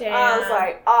shirt. Damn. I was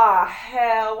like, ah,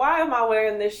 hell, why am I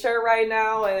wearing this shirt right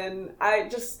now? And I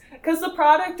just, because the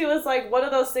product, it was like one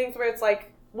of those things where it's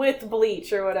like with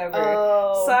bleach or whatever.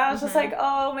 Oh. So I was just like,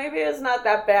 oh, maybe it's not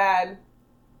that bad.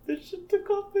 This shit took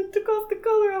off the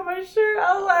color on my shirt.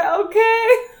 I was like, okay.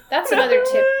 That's another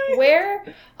tip.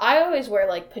 I always wear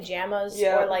like pajamas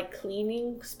Yeah. or like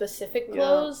cleaning specific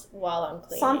clothes while I'm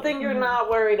cleaning. Something you're not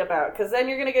worried about, because then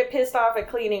you're going to get pissed off at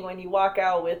cleaning when you walk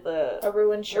out with a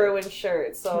ruined shirt. ruined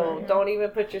shirt. So don't even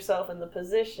put yourself in the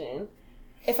position.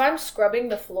 If I'm scrubbing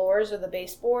the floors or the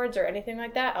baseboards or anything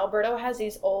like that, Alberto has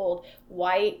these old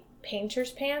white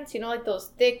painter's pants. You know, like those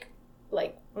thick,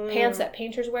 like pants that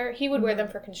painters wear. He would wear them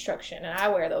for construction, and I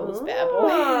wear those bad boys.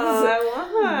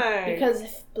 Why? Because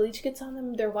if bleach gets on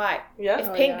them, they're white. Yeah.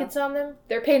 If paint gets on them,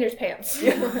 they're painter's pants.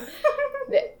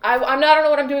 I don't know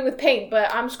what I'm doing with paint,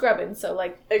 but I'm scrubbing, so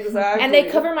like. Exactly. And they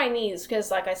cover my knees because,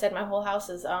 like I said, my whole house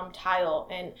is tile,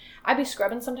 and I be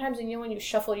scrubbing sometimes. And you know when you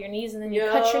shuffle your knees and then you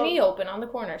cut your knee open on the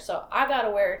corner, so I gotta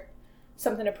wear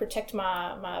something to protect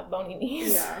my bony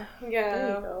knees. Yeah. There Yeah.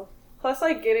 you go. Plus,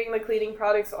 like, getting the cleaning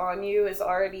products on you is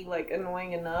already, like,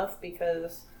 annoying enough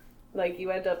because, like, you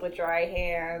end up with dry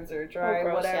hands or dry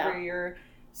gross, whatever you're...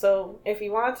 So, if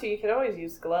you want to, you can always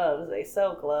use gloves. They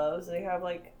sell gloves. They have,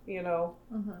 like, you know,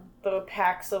 the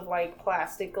packs of, like,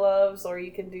 plastic gloves, or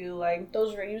you can do, like...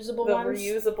 Those reusable the ones.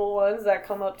 reusable ones that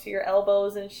come up to your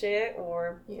elbows and shit,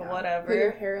 or Put your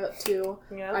whatever. hair up too.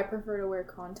 Yeah, I prefer to wear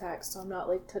contacts, so I'm not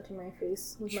like touching my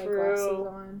face with my True. glasses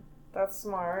on. that's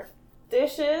smart.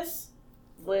 Dishes,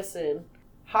 listen,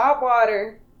 hot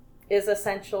water is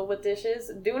essential with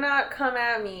dishes. Do not come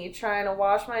at me trying to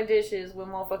wash my dishes with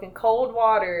motherfucking cold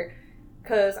water,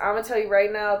 because I'm going to tell you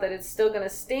right now that it's still going to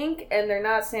stink and they're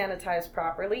not sanitized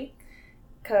properly.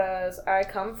 Because I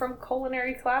come from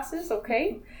culinary classes,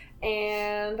 okay?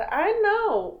 And I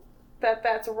know that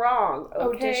that's wrong,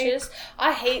 okay? Oh, dishes.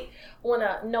 I hate when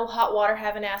no hot water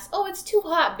have an ass. Oh, it's too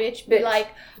hot, bitch. Be like,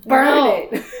 burn no.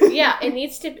 it. Yeah, it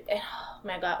needs to be. Oh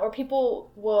my god. Or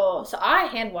people will. So I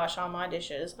hand wash all my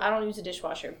dishes. I don't use a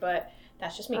dishwasher, but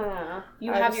that's just me.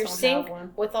 You have your sink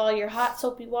with all your hot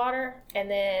soapy water, and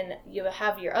then you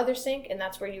have your other sink, and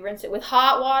that's where you rinse it with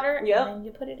hot water. Yep. And then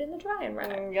you put it in the drying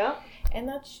rack. Yep. And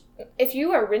that's if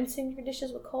you are rinsing your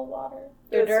dishes with cold water,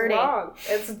 they're It's dirty. wrong.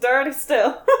 It's dirty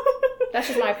still. That's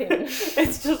just my opinion.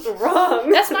 It's just wrong.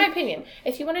 That's my opinion.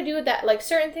 If you want to do it that, like,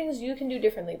 certain things you can do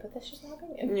differently, but that's just my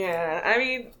opinion. Yeah, I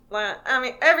mean,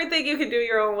 everything you can do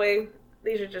your own way.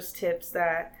 These are just tips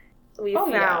that we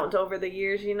found over the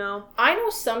years, you know. I know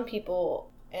some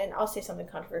people, and I'll say something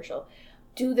controversial,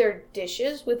 do their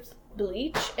dishes with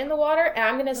bleach in the water, and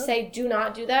I'm gonna say do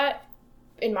not do that,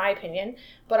 in my opinion.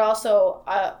 But also,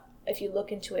 if you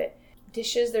look into it,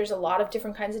 dishes, there's a lot of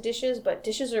different kinds of dishes, but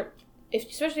dishes are,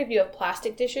 especially if you have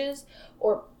plastic dishes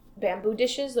or bamboo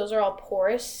dishes, those are all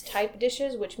porous type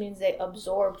dishes, which means they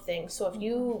absorb things. So if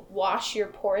you wash your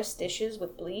porous dishes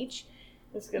with bleach,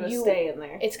 it's gonna stay in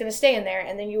there. It's gonna stay in there,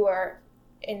 and then you are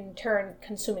in turn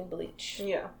consuming bleach.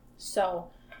 Yeah.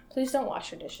 So please don't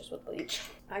wash your dishes with bleach.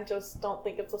 I just don't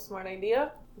think it's a smart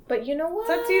idea. But you know what?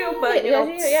 It's up to you, but you know.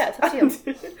 Yeah, it's up to you.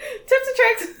 Tips and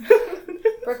tricks.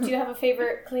 Brooke, do you have a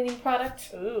favorite cleaning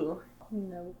product? Ooh.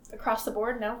 No. Across the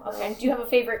board? No? Okay. Do you have a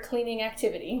favorite cleaning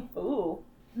activity? Ooh.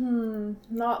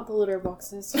 Not the litter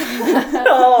boxes.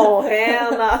 Oh,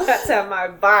 hell no. That's at my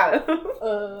bottom.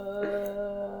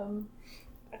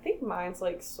 I think mine's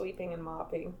like sweeping and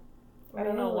mopping. I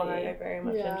don't know why I very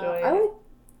much enjoy it. I like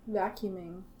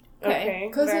vacuuming. Okay.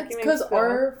 Because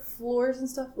our floors and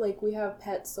stuff, like, we have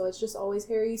pets, so it's just always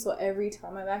hairy. So every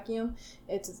time I vacuum,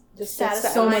 it's just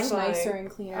so much nicer and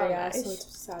cleaner. Oh, yeah, nice. so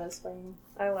it's satisfying.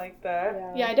 I like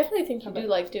that. Yeah, I definitely think you do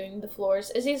like doing the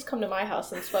floors. Izzy's come to my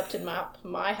house and swept in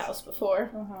my house before.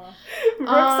 Brooke's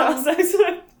house,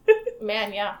 actually.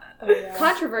 Man, yeah. Oh, yeah.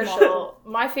 Controversial.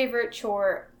 My favorite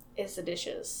chore is the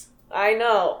dishes. I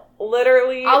know.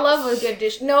 Literally. I love a good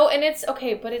dish. No, and it's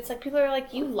okay, but it's like people are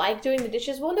like, you like doing the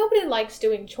dishes? Well, nobody likes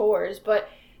doing chores, but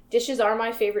dishes are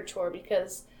my favorite chore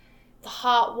because the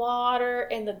hot water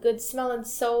and the good smelling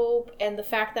soap and the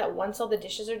fact that once all the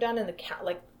dishes are done and the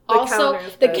counters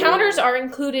are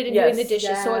included in doing the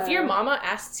dishes. So if your mama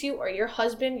asks you or your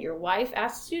husband, your wife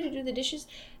asks you to do the dishes,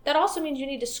 that also means you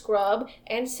need to scrub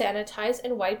and sanitize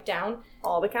and wipe down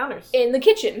all the counters in the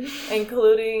kitchen,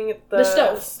 including the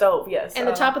stove, yes, and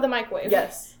the top of the microwave.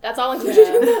 Yes, that's all included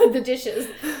in the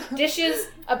dishes,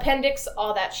 appendix,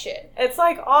 all that shit. It's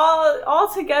like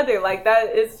all together, like that.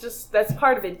 It's just that's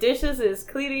part of it. Dishes is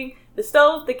cleaning the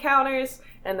stove, the counters,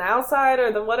 and the outside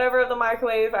or the whatever of the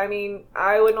microwave. I mean,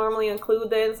 I would normally include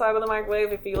the inside of the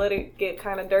microwave if you let it get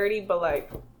kind of dirty, but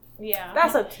like. Yeah,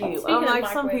 that's up to you. Speaking like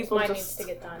of some people mine needs to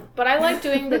get done, but I like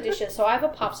doing the dishes. So I have a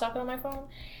pop socket on my phone,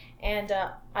 and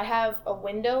I have a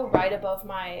window right above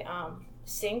my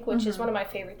sink, which is one of my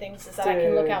favorite things. Is that I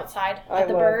can look outside at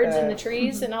the birds and the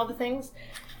trees and all the things.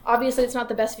 Obviously, it's not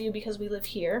the best view because we live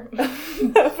here,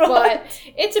 but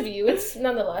it's a view. It's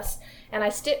nonetheless. And I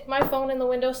stick my phone in the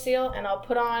windowsill, and I'll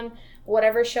put on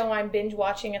whatever show I'm binge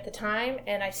watching at the time,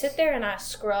 and I sit there and I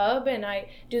scrub and I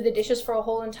do the dishes for a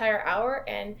whole entire hour,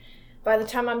 and by the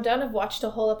time I'm done, I've watched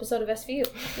a whole episode of SVU.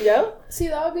 Yeah. See,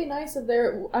 that would be nice if I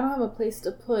don't have a place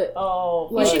to put. Oh,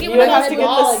 you should get one of those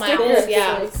wall mounts.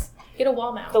 Yeah. Get a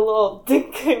wall mount. The little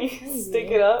dick, can you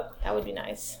stick it up? That would be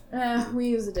nice. We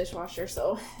use a dishwasher,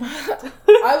 so.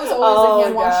 I was always a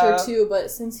hand washer too,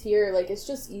 but since here, like, it's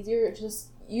just easier. It's just,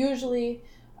 usually,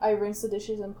 I rinse the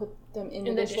dishes and put them in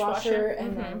the dishwasher,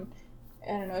 and then,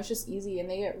 I don't know, it's just easy, and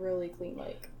they get really clean,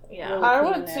 like. Yeah, really I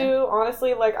would too.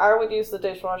 Honestly, like, I would use the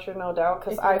dishwasher, no doubt,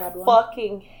 because I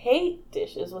fucking hate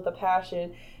dishes with a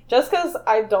passion. Just because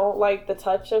I don't like the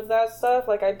touch of that stuff.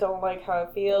 Like, I don't like how it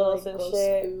feels and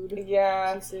shit. Food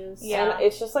Yeah. pieces. Yeah. And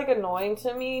it's just, like, annoying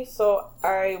to me. So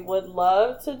I would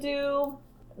love to do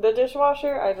the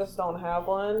dishwasher. I just don't have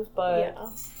one. But Yeah.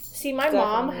 See, my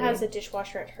mom Definitely. has a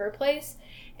dishwasher at her place,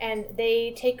 and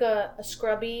they take a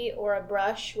scrubby or a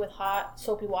brush with hot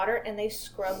soapy water, and they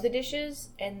scrub the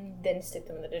dishes and then stick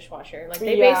them in the dishwasher. Like,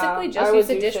 they basically I just would use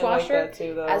the do shit like dishwasher that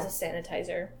too, though. as a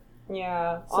sanitizer.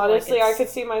 Yeah. So, like, Honestly, I it's- could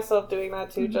see myself doing that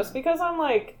too. Just because I'm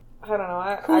like, I don't know.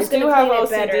 I Who's do gonna have clean it OCD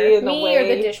better, in the me way. or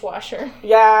the dishwasher?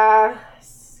 Yeah.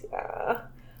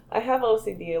 I have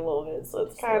OCD a little bit, so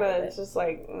it's Just a kind little of, bit. it's just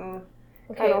like,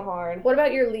 Okay. kind of hard. What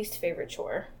about your least favorite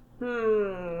chore?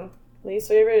 Least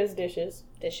favorite is dishes.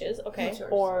 Dishes. Okay. What's yours?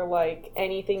 Or, like,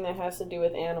 anything that has to do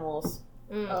with animals.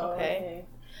 Oh, Okay.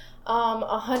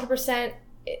 100%.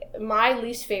 My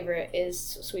least favorite is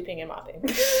sweeping and mopping,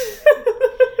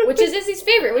 which is Izzy's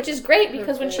favorite, which is great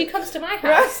because when she comes to my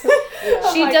house,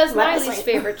 Yeah. she I'm like, does my "That's least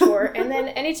my-" favorite chore. And then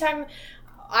anytime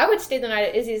I would stay the night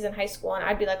at Izzy's in high school, and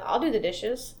I'd be like, I'll do the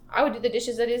dishes. I would do the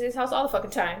dishes at Izzy's house all the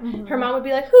fucking time. Mhm. Her mom would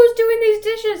be like, who's doing these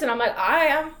dishes? And I'm like, I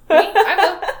am. Me, I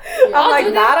will. I'm I'll like,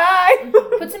 do not I.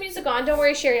 Put some music on. Don't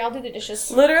worry, Sherry. I'll do the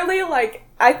dishes. Literally, like,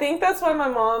 I think that's why my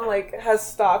mom, like, has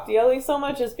stopped yelling so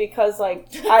much is because, like,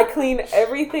 I clean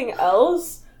everything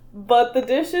else, but the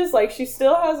dishes, like, she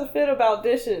still has a fit about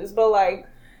dishes, but, like,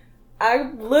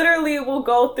 I literally will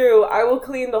go through, I will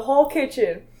clean the whole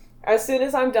kitchen as soon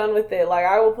as I'm done with it. Like,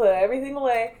 I will put everything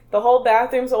away. The whole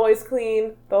bathroom's always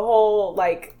clean. The whole,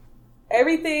 like,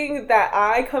 everything that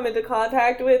I come into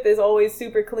contact with is always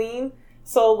super clean.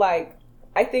 So, like,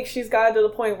 I think she's gotten to the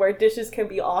point where dishes can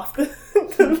be off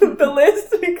the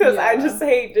list because I Yeah. just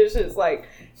hate dishes, like,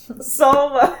 so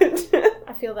much.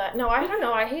 I feel that. No, I don't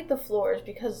know. I hate the floors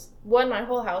because, one, my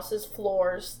whole house is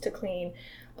floors to clean.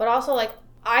 But also, like,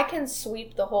 I can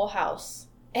sweep the whole house.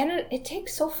 And it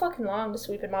takes so fucking long to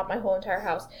sweep and mop my whole entire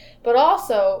house. But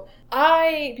also,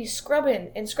 I be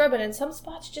scrubbing, and some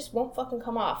spots just won't fucking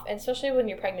come off. And especially when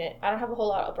you're pregnant. I don't have a whole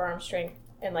lot of upper arm strength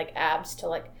and, like, abs to,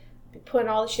 like, be putting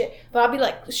all this shit. But I'll be,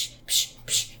 like, psh, psh,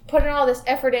 psh, putting all this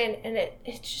effort in, and it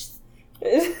just...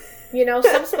 You know,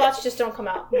 some spots just don't come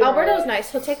out. Alberto's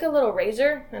nice. He'll take a little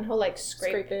razor, and he'll, like,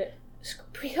 scrape it.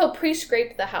 He'll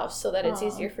pre-scrape the house so that it's Aw.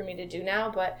 easier for me to do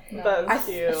now, but That's I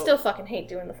cute. still fucking hate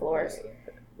doing the floors.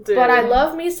 Dude. But I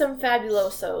love me some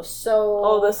Fabuloso, so...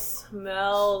 Oh, the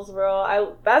smells,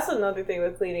 bro. That's another thing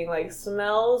with cleaning. Like,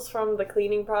 smells from the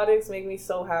cleaning products make me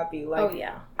so happy. Like, Oh,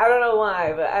 yeah. I don't know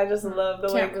why, but I just love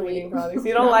the way Can't relate. cleaning products.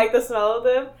 You don't like the smell of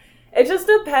them? It just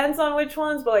depends on which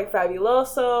ones, but, like,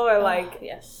 Fabuloso, I like,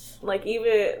 Yes. like,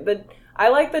 even I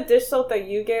like the dish soap that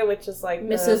you get, which is, like,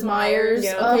 Mrs. Myers.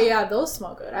 Yeah. Okay, yeah, those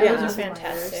smell good. I Yeah. love Those Mrs. are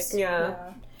fantastic. Myers. Yeah.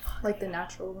 Like the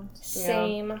natural ones.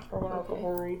 Same.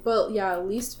 But yeah,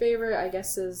 least favorite, I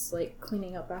guess, is like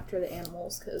cleaning up after the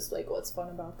animals, because like what's fun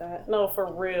about that? No,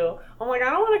 for real. I'm like,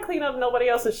 I don't want to clean up nobody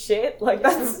else's shit. Like,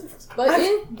 that's...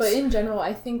 But in general,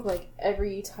 I think like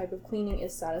every type of cleaning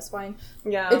is satisfying.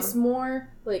 Yeah. It's more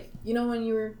like, you know,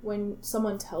 when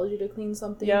someone tells you to clean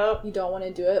something, Yep. you don't want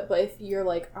to do it. But if you're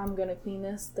like, I'm gonna clean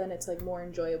this, then it's like more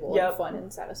enjoyable Yep. and fun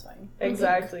and satisfying.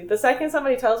 Exactly. The second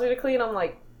somebody tells me to clean, I'm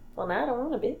like, well, now I don't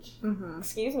want to, bitch. Mm-hmm.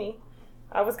 Excuse me.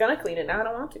 I was gonna clean it, now I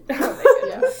don't want to.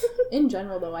 Yeah. In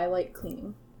general, though, I like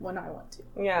cleaning when I want to.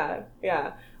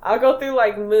 Yeah. I'll go through,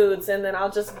 like, moods, and then I'll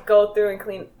just go through and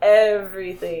clean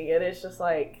everything, and it's just,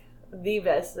 like, the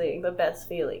best thing, the best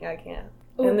feeling I can.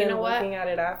 Ooh, and then you know what? looking at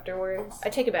it afterwards. I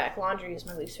take it back. Laundry is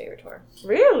my least favorite chore.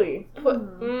 Really?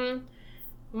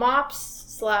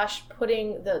 Mops /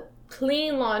 putting the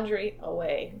clean laundry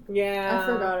away. Yeah. I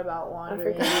forgot about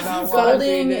laundry. forgot about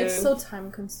Folding, laundry, it's dude. so time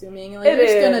consuming. Like, It you're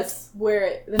just is. gonna wear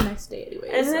it the next day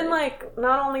anyways. And then, like,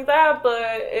 not only that, but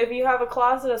if you have a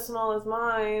closet as small as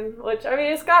mine, which, I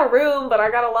mean, it's got room, but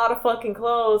I got a lot of fucking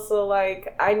clothes, so,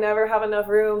 like, I never have enough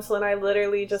room, so then I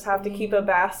literally just have to keep a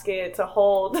basket to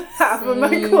hold half of my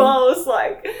Same. clothes.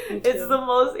 Like, Me it's too. the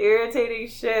most irritating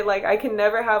shit. Like, I can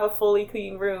never have a fully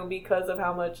clean room because of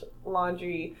how much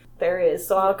laundry there is.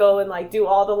 So I'll go and, like, do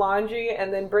all the laundry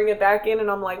and then bring it back in,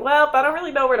 and I'm like, well, I don't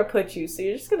really know where to put you, so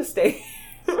you're just gonna stay.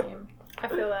 Same. I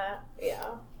feel that. Yeah.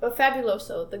 But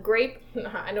Fabuloso, the grape,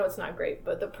 I know it's not grape,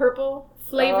 but the purple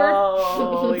flavored.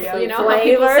 Oh, yeah. You know how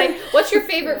people Flavored. say, what's your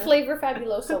favorite flavor,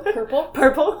 Fabuloso? Purple?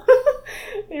 Purple.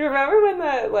 You remember when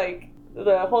that, like,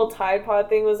 the whole Tide Pod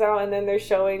thing was out, and then they're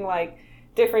showing, like,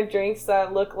 different drinks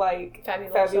that look like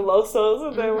Fabulosos,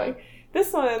 and they're like,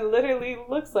 this one literally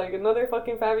looks like another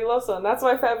fucking Fabuloso, and that's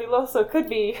why Fabuloso could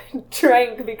be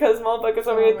drank, because motherfuckers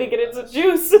over here thinking it's a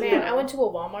juice. Man, I went to a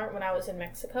Walmart when I was in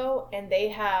Mexico, and they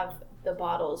have the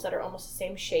bottles that are almost the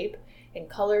same shape and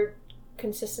color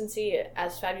consistency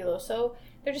as Fabuloso.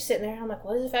 They're just sitting there, and I'm like,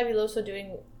 what is Fabuloso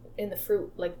doing in the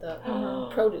fruit, like the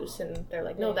produce? And they're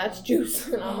like, no, that's juice.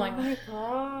 And I'm like, oh my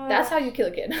god, that's how you kill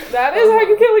a kid. That is how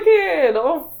you kill a kid.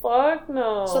 Oh fuck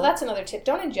no. So that's another tip.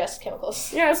 Don't ingest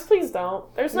chemicals. Yes, please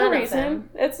don't. There's no None of reason. them.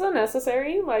 It's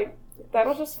unnecessary. Like,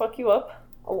 that'll just fuck you up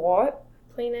a lot.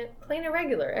 Plain it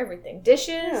regular, everything. Dishes.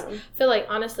 Yeah. I feel like,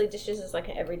 honestly, dishes is like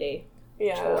an everyday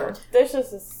chore.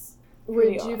 Dishes is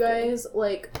pretty Would you often. guys,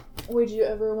 like, would you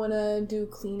ever want to do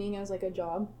cleaning as, like, a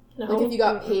job? No. Like, if you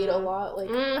got paid a lot, like...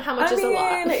 How much is a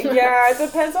lot? Yeah, it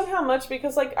depends on how much,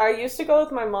 because, like, I used to go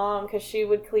with my mom because she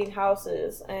would clean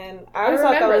houses, and I always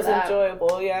thought that remember was that.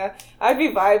 enjoyable, yeah. I'd be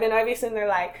vibing, I'd be sitting there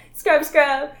like,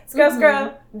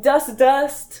 scrub,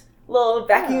 dust, little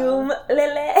vacuum,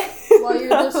 lele. While you're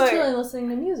just Like, chilling, listening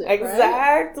to music, right?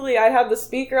 exactly. I'd have the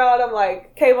speaker on, I'm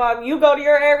like, okay, mom, you go to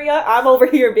your area, I'm over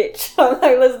here, bitch. I'm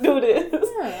like, let's do this.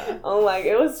 Yeah. I'm like,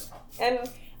 it was, and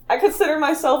I consider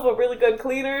myself a really good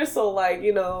cleaner, so, like,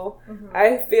 you know,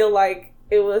 I feel like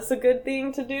it was a good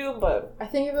thing to do, but I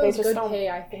think if it They was just good don't pay,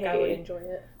 I think I would pay. enjoy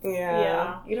it.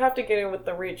 yeah, you'd have to get in with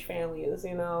the rich families,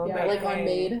 you know. Yeah, like on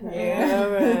Maid. Yeah,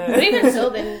 man. But even so,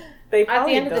 then They at the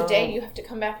probably end of the day, don't. you have to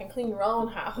come back and clean your own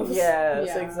house. Yes,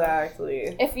 Yeah.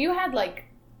 exactly. If you had like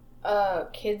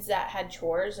kids that had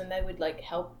chores and they would like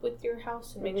help with your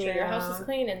house and make sure your house is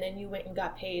clean, and then you went and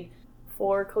got paid.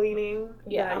 For cleaning,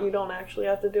 Yeah. that you don't actually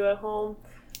have to do at home,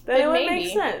 then Then it would maybe.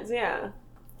 make sense. Yeah,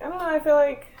 I don't know. I feel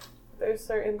like there's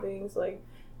certain things like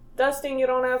dusting you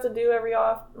don't have to do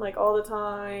all the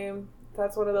time.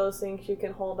 That's one of those things you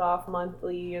can hold off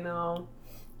monthly. You know.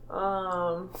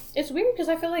 It's weird because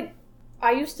I feel like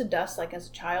I used to dust like as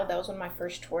a child. That was one of my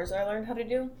first chores that I learned how to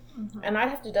do. And I'd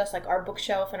have to dust like our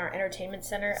bookshelf and our entertainment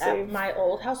center Same. at my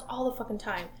old house all the fucking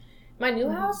time. My new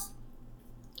house,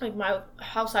 like my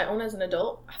house I own as an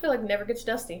adult, I feel like never gets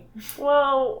dusty.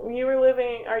 Well, you were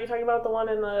living. Are you talking about the one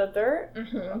in the dirt?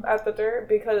 Mm-hmm. At the dirt,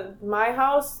 because my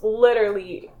house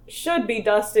literally should be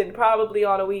dusted probably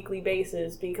on a weekly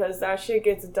basis, because that shit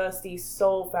gets dusty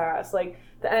so fast. Like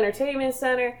the entertainment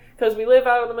center, because we live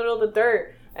out in the middle of the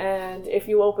dirt, and if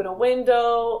you open a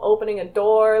window, opening a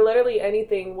door, literally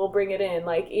anything will bring it in.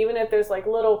 Like even if there's like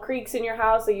little creaks in your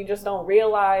house that you just don't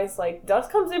realize, like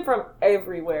dust comes in from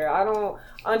everywhere. I don't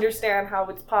understand how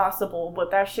it's possible,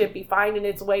 but that shit be finding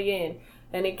its way in,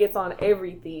 and it gets on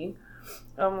everything.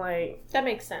 I'm like, That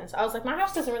makes sense. I was like, my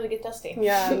house doesn't really get dusty.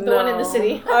 yeah, the one in the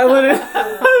city. I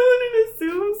wouldn't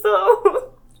assume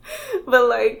so. But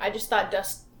like, I just thought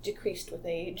dust decreased with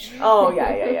age. oh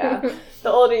yeah.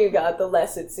 The older you got, the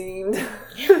less it seemed.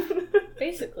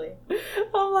 Basically.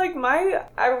 I'm like,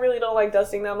 I really don't like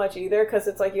dusting that much either, because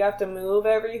it's like you have to move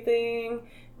everything.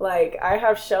 Like I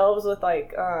have shelves with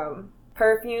like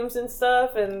perfumes and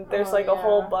stuff, and there's Oh, like a yeah.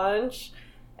 whole bunch,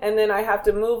 and then I have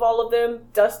to move all of them,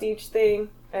 dust each thing,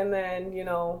 and then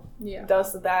Yeah.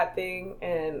 dust that thing,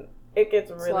 and it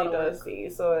gets a really lot of work. dusty.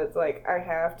 So it's like I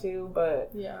have to, but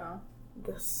Yeah.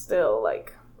 still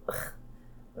like ugh,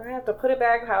 I have to put it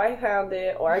back how I found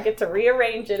it, or I get to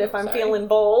rearrange it if I'm Sorry. feeling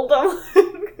bold. I'm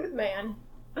like, Man.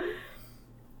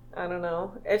 I don't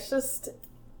know. It's just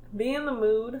be in the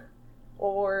mood,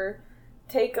 or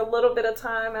take a little bit of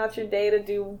time out your day to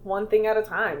do one thing at a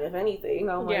time, if anything.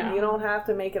 I'm like, Yeah. you don't have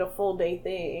to make it a full day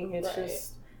thing. It's Right.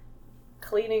 just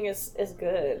cleaning is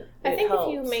good. I It think helps.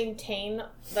 if you maintain,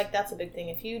 like, that's a big thing.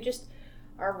 If you just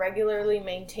are regularly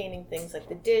maintaining things like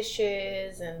the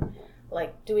dishes and,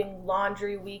 like, doing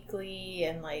laundry weekly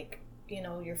and, like,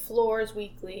 your floors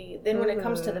weekly, then when it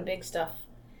comes to the big stuff,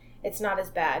 it's not as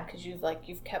bad because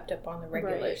you've kept up on the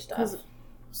regular Right, stuff. 'cause-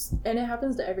 and it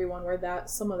happens to everyone where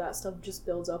some of that stuff just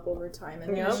builds up over time,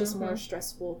 and then it's Yep. just more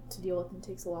stressful to deal with and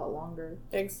takes a lot longer.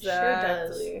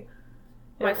 Exactly.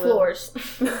 My It will. floors.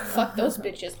 Fuck those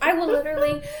bitches. I will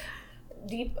literally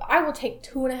I will take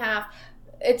 2.5.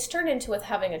 It's turned into with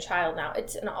having a child now.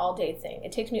 It's an all day thing.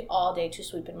 It takes me all day to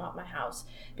sweep and mop my house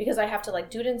because I have to like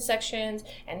do it in sections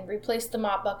and replace the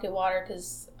mop bucket water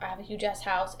because I have a huge ass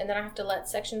house, and then I have to let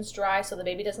sections dry so the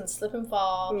baby doesn't slip and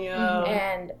fall Yeah.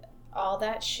 and all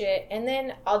that shit. And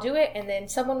then I'll do it, and then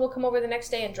someone will come over the next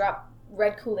day and drop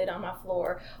red Kool-Aid on my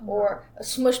floor or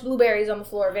smush blueberries on the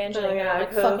floor of Angelina. Oh, yeah, and I'm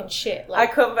like, fucking shit. I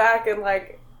Like, come back and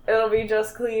like it'll be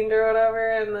just cleaned or whatever,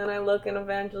 and then I look and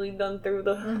eventually done through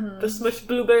the smushed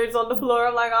blueberries on the floor.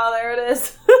 I'm like, oh, there it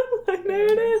is. Like, there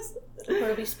it is. or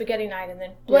it'll be spaghetti night, and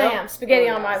then blam, Yep. spaghetti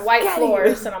Oh, on yeah. my white Spaghetti.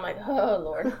 floors, and I'm like, oh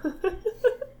lord.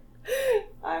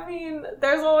 I mean,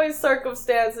 there's always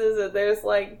circumstances, and there's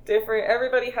like different.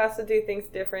 Everybody has to do things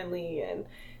differently and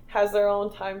has their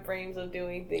own time frames of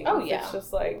doing things. Oh, yeah. It's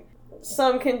just like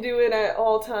some can do it at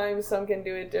all times, some can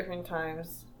do it different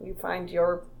times. You find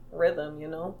your rhythm, you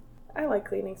know? I like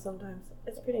cleaning sometimes.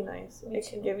 It's pretty nice. Me It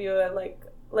too. can give you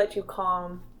let you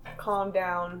calm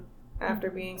down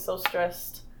after being so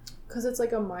stressed. Because it's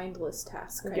like a mindless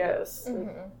task. Kind Yes. Of.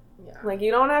 Mm-hmm. Yeah. Like, you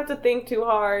don't have to think too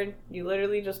hard. You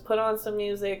literally just put on some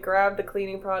music, grab the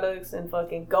cleaning products, and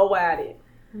fucking go at it.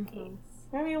 Mhm.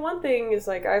 I mean, one thing is,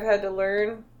 like, I've had to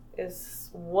learn is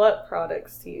what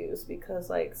products to use, because,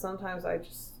 like, sometimes I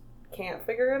just can't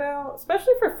figure it out.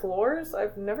 Especially for floors.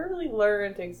 I've never really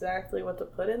learned exactly what to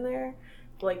put in there.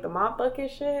 Like, the mop bucket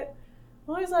shit.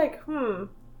 I'm always like,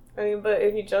 I mean, but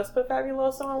if you just put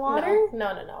Fabuloso in water? No,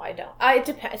 I don't. It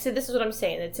depends. So this is what I'm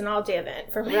saying. It's an all-day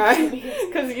event for me. Right?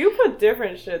 Because you put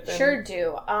different shit than... Sure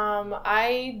do.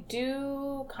 I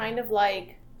do kind of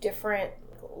like different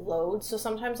loads. So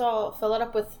sometimes I'll fill it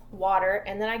up with water,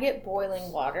 and then I get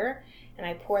boiling water, and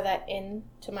I pour that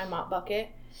into my mop bucket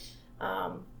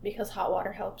because hot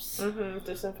water helps.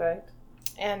 Disinfect.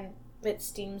 And it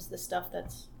steams the stuff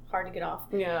that's hard to get off.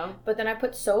 Yeah. But then I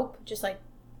put soap, just like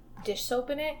dish soap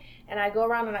in it, and I go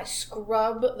around and I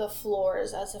scrub the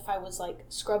floors as if I was like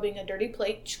scrubbing a dirty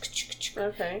plate.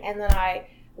 Okay. And then I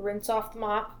rinse off the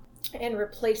mop and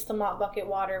replace the mop bucket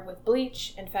water with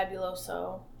bleach and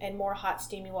Fabuloso and more hot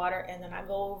steamy water, and then I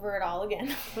go over it all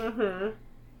again.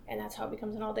 And that's how it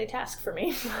becomes an all-day task for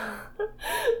me.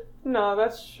 No,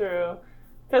 that's true.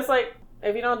 Because, like,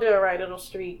 if you don't do it right, it'll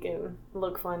streak and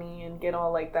look funny and get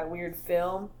all, like, that weird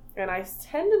film. And I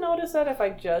tend to notice that if I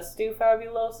just do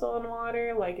Fabuloso in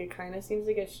water, like, it kind of seems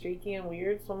to get streaky and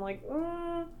weird. So I'm like,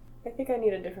 I think I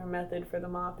need a different method for the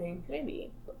mopping.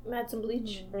 Maybe add some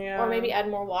bleach. Yeah. Or maybe add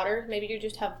more water. Maybe you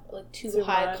just have like too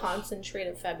high much. concentrate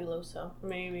of Fabuloso.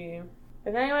 Maybe.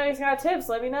 If anybody's got tips,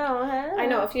 let me know. I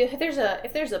know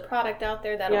if there's a product out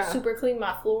there that'll super clean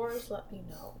my floors, let me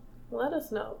know. Let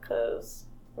us know, because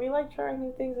we like trying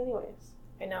new things anyways.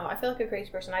 I know. I feel like a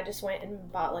crazy person. I just went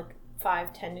and bought like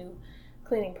 5-10 new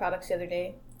cleaning products the other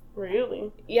day.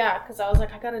 Really? Yeah, because I was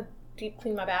like, I gotta deep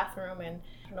clean my bathroom, and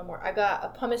no more. I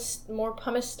got more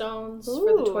pumice stones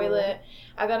for the toilet.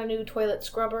 I got a new toilet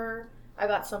scrubber. I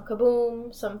got some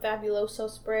Kaboom, some Fabuloso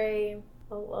spray.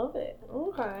 I love it.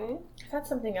 Okay. I got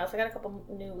something else. I got a couple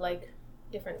new like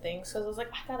different things because I was like,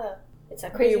 it's a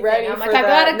crazy Be ready thing. I'm for like, I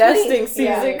that gotta nesting clean.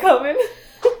 season coming.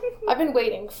 I've been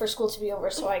waiting for school to be over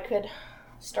so I could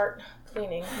start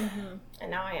cleaning,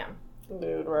 and now I am.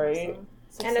 Dude, right?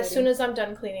 Awesome. And as soon as I'm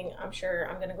done cleaning, I'm sure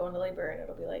I'm gonna go into labor, and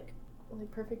it'll be like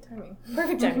perfect timing.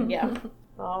 Perfect timing, yeah.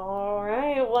 All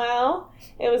right. Well,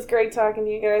 it was great talking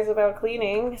to you guys about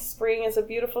cleaning. Spring is a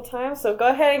beautiful time, so go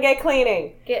ahead and get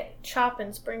cleaning. Get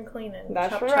chopping, spring cleaning.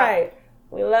 That's chop, right. Chop.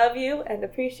 We love you and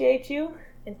appreciate you.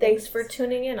 And thanks for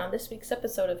tuning in on this week's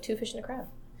episode of Two Fish and a Crab.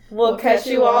 We'll catch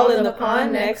you all in the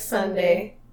pond next Sunday.